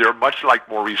 always there, much like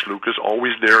Maurice Lucas,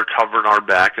 always there covering our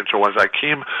back. And so as I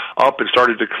came up and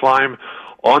started to climb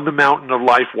on the mountain of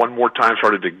life one more time,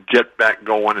 started to get back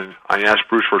going, and I asked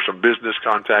Bruce for some business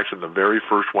contacts, and the very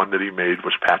first one that he made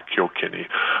was Pat Kilkenny,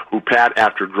 who Pat,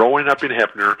 after growing up in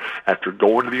Hefner, after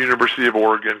going to the University of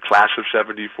Oregon, class of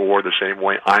 74, the same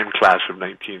way I'm class of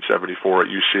 1974 at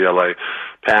UCLA,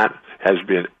 Pat has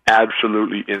been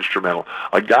absolutely instrumental.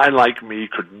 A guy like me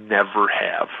could never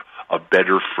have a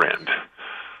better friend.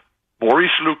 Maurice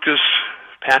Lucas,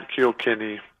 Pat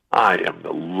Kilkenny, I am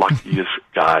the luckiest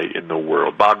guy in the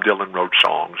world. Bob Dylan wrote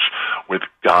songs with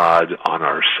God on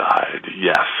our side.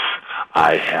 Yes,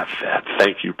 I have that.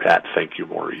 Thank you, Pat. Thank you,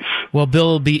 Maurice. Well,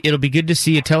 Bill, it'll be good to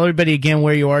see you. Tell everybody again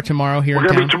where you are tomorrow here in town.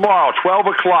 We're going to be tomorrow, 12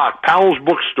 o'clock, Powell's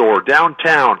Bookstore,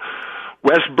 downtown.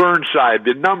 West Burnside,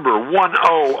 the number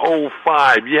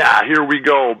 1005. Yeah, here we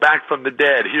go. Back from the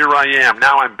dead. Here I am.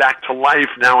 Now I'm back to life.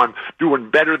 Now I'm doing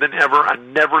better than ever. I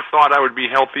never thought I would be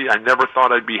healthy. I never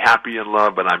thought I'd be happy in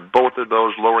love, but I'm both of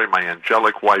those. Lori, my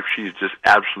angelic wife, she's just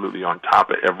absolutely on top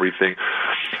of everything.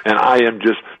 And I am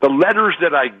just, the letters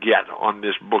that I get on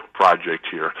this book project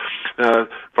here,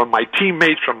 from my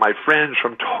teammates, from my friends,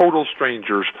 from total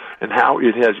strangers, and how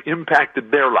it has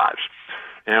impacted their lives.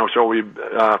 And so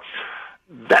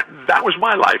that was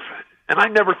my life, and I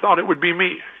never thought it would be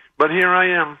me. But here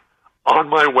I am, on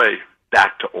my way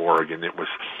back to Oregon. It was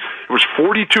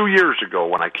 42 years ago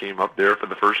when I came up there for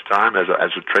the first time as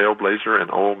a trailblazer,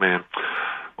 and oh man,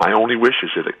 my only wish is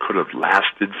that it could have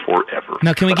lasted forever.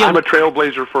 Now, I'm a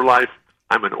trailblazer for life.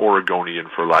 I'm an Oregonian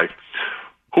for life.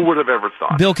 Who would have ever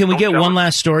thought? Bill, can we get one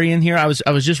last story in here? I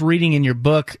was just reading in your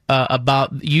book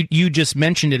about you just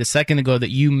mentioned it a second ago that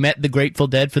you met the Grateful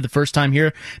Dead for the first time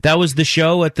here. That was the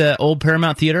show at the old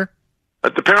Paramount Theater?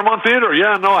 At the Paramount Theater,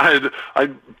 yeah. No, I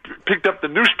picked up the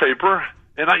newspaper,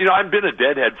 and I've been a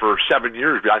Deadhead for 7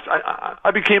 years.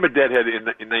 I became a Deadhead in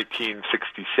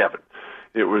 1967.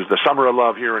 It was the Summer of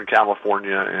Love here in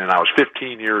California, and I was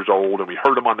 15 years old, and we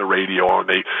heard them on the radio, and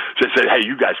they said, hey,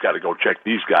 you guys got to go check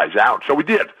these guys out. So we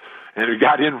did. And we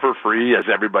got in for free, as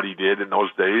everybody did in those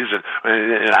days,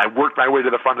 and I worked my way to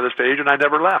the front of the stage, and I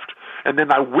never left. And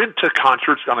then I went to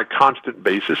concerts on a constant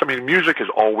basis. I mean, music has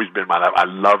always been my life. I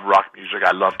love rock music.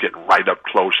 I love getting right up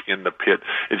close in the pit.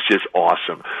 It's just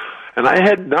awesome. And I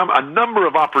had a number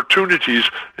of opportunities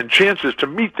and chances to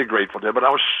meet the Grateful Dead, but I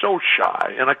was so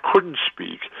shy, and I couldn't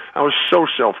speak. I was so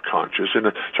self-conscious.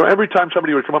 And so every time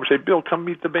somebody would come up and say, Bill, come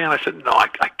meet the band, I said, no,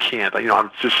 I can't. I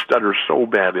would just stutter so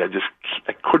badly.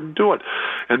 I couldn't do it.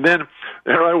 And then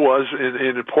there I was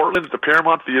in Portland at the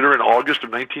Paramount Theater in August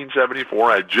of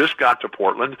 1974. I just got to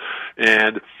Portland,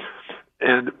 and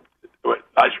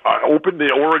I opened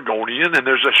the Oregonian, and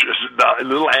there's a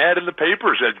little ad in the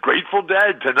papers at Grateful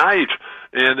Dead tonight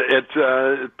and at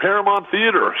Paramount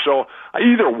Theater. So I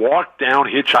either walked down,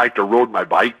 hitchhiked, or rode my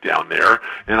bike down there.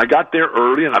 And I got there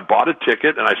early, and I bought a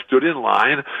ticket, and I stood in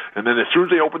line. And then as soon as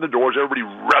they open the doors, everybody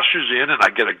rushes in, and I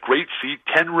get a great seat,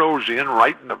 10 rows in,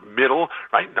 right in the middle,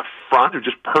 right in the front. They're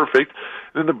just perfect.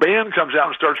 And then the band comes out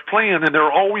and starts playing, and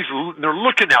they're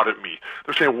looking out at me.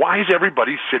 They're saying, why is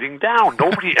everybody sitting down?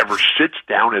 Nobody ever sits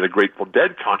down at a Grateful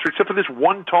Dead concert except for this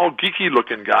one tall,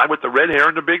 geeky-looking guy with the red hair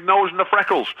and the big nose and the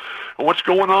freckles. And what's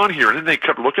going on here? And then they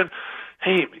kept looking.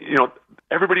 Hey,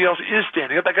 everybody else is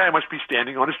standing up. That guy must be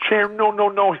standing on his chair. No.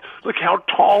 Look how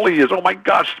tall he is. Oh, my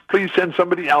gosh. Please send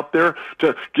somebody out there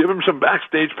to give him some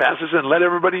backstage passes and let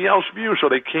everybody else view. So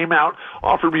they came out,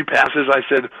 offered me passes. I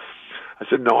said,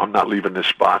 no, I'm not leaving this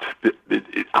spot.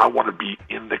 I want to be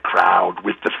in the crowd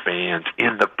with the fans,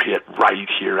 in the pit, right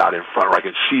here out in front, where I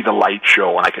can see the light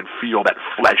show and I can feel that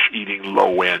flesh-eating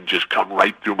low end just come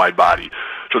right through my body.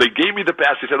 So they gave me the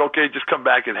pass. They said, okay, just come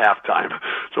back at halftime.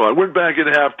 So I went back at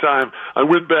halftime. I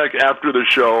went back after the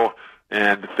show,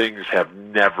 and things have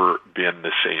never been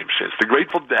the same since. The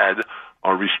Grateful Dead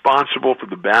are responsible for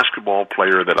the basketball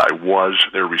player that I was.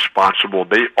 They're responsible.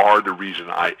 They are the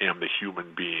reason I am the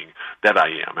human being that I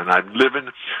am. And I'm living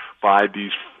by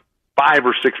these 5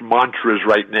 or 6 mantras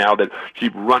right now that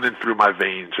keep running through my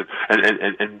veins,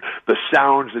 and the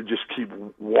sounds that just keep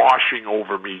washing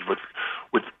over me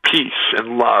with peace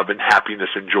and love and happiness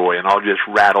and joy. And I'll just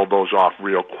rattle those off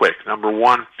real quick. Number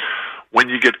 1, when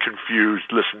you get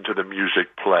confused, listen to the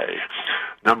music play.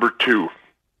 Number 2,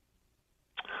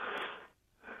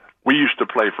 we used to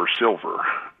play for silver.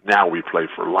 Now we play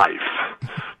for life.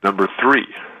 Number 3,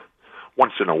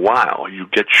 once in a while you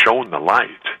get shown the light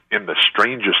in the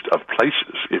strangest of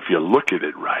places if you look at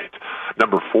it right.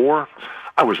 Number 4,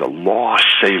 I was a lost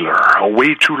sailor,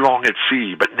 away too long at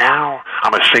sea, but now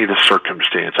I'm a saint of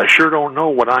circumstance. I sure don't know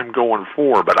what I'm going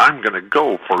for, but I'm going to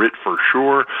go for it for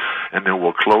sure. And then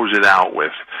we'll close it out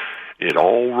with, it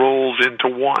all rolls into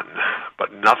one,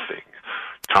 but nothing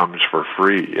comes for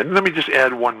free. And let me just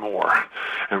add one more,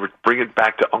 and bring it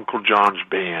back to Uncle John's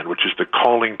band, which is the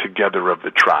calling together of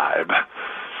the tribe.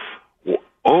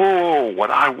 Oh, what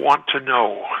I want to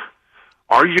know,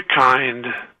 are you kind,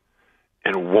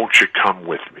 and won't you come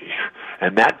with me?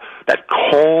 And that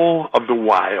call of the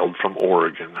wild from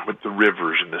Oregon, with the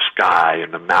rivers and the sky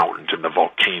and the mountains and the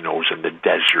volcanoes and the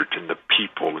desert and the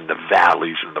people and the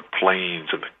valleys and the plains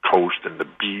and the coast and the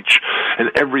beach and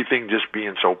everything just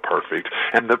being so perfect,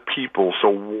 and the people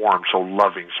so warm, so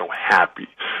loving, so happy.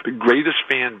 The greatest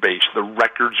fan base, the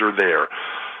records are there.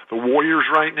 The Warriors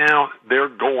right now, they're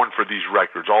going for these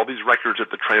records, all these records that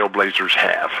the Trailblazers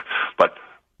have. But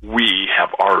we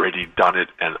have already done it,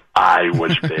 and I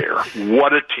was there.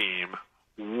 What a team.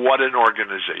 What an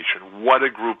organization. What a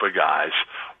group of guys.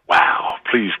 Wow.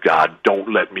 Please, God,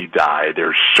 don't let me die.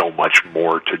 There's so much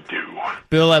more to do.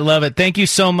 Bill, I love it. Thank you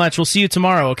so much. We'll see you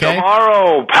tomorrow, okay?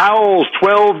 Tomorrow, Powell's,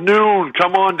 12 noon.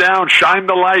 Come on down. Shine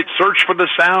the light. Search for the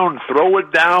sound. Throw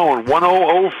it down.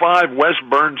 1005 West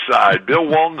Burnside. Bill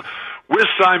Walton with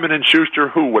Simon & Schuster.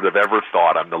 Who would have ever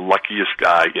thought I'm the luckiest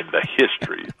guy in the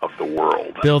history of the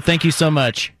world? Bill, thank you so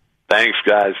much. Thanks,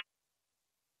 guys.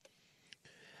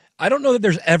 I don't know that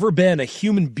there's ever been a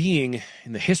human being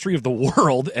in the history of the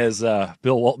world, as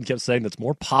Bill Walton kept saying, that's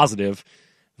more positive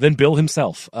than Bill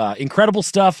himself. Incredible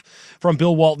stuff from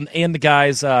Bill Walton and the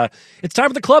guys. It's time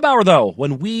for the Club Hour, though.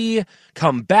 When we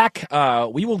come back,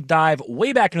 we will dive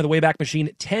way back into the Wayback Machine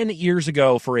 10 years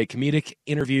ago for a comedic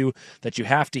interview that you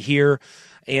have to hear.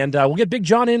 And we'll get Big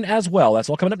John in as well. That's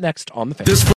all coming up next on The Fan.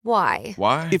 Why?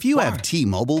 If you have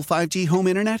T-Mobile 5G home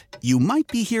internet, you might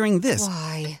be hearing this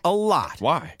a lot.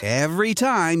 Why? Every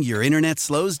time your internet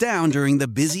slows down during the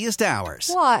busiest hours.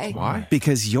 Why?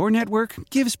 Because your network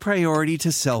gives priority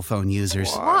to cell phone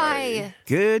users. Why?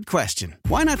 Good question.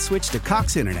 Why not switch to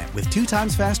Cox Internet with 2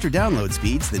 times faster download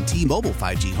speeds than T-Mobile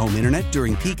 5G home internet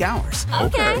during peak hours?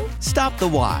 Okay. Stop the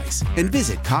whys and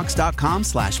visit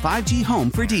cox.com/5G home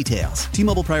for details.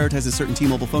 T-Mobile prioritizes certain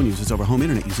T-Mobile phone users over home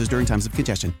internet users during times of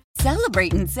congestion.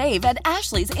 Celebrate and save at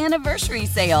Ashley's Anniversary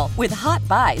Sale. With Hot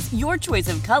Buys, your choice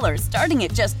of colors starting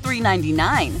at just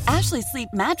 $3.99. Ashley Sleep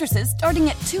mattresses starting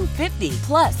at $2.50.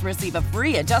 Plus, receive a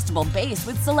free adjustable base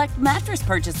with select mattress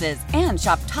purchases. And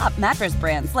shop top mattress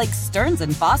brands like Stearns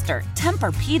 & Foster,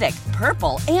 Tempur-Pedic,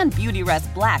 Purple, and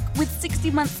Beautyrest Black with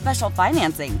 60-month special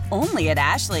financing. Only at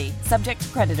Ashley. Subject to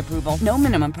credit approval. No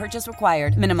minimum purchase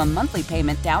required. Minimum monthly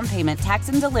payment, down payment, tax,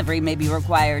 and delivery may be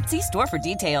required. See store for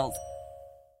details.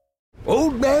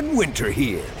 Old Man Winter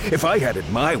here. If I had it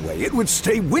my way, it would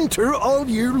stay winter all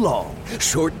year long.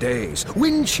 Short days,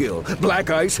 wind chill, black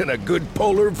ice, and a good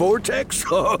polar vortex.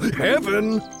 Oh,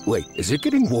 heaven. Wait, is it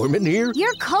getting warm in here?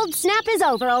 Your cold snap is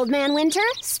over, Old Man Winter.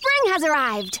 Spring has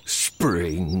arrived.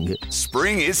 Spring.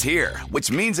 Spring is here,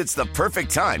 which means it's the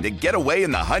perfect time to get away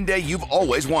in the Hyundai you've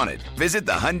always wanted. Visit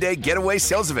the Hyundai Getaway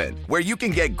Sales Event, where you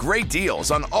can get great deals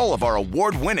on all of our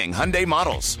award-winning Hyundai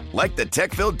models, like the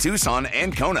tech-filled Tucson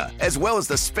and Kona, as well as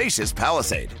the spacious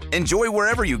Palisade. Enjoy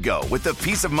wherever you go with the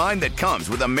peace of mind that comes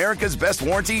with America's best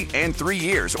warranty and 3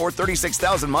 years or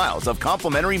 36,000 miles of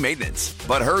complimentary maintenance.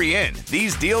 But hurry in,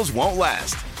 these deals won't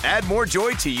last. Add more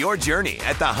joy to your journey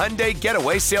at the Hyundai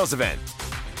Getaway Sales Event.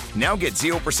 Now get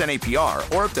 0% APR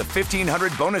or up to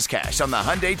 $1,500 bonus cash on the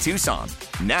Hyundai Tucson.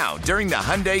 Now, during the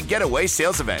Hyundai Getaway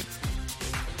Sales Event.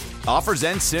 Offers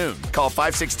end soon. Call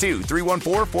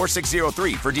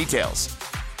 562-314-4603 for details.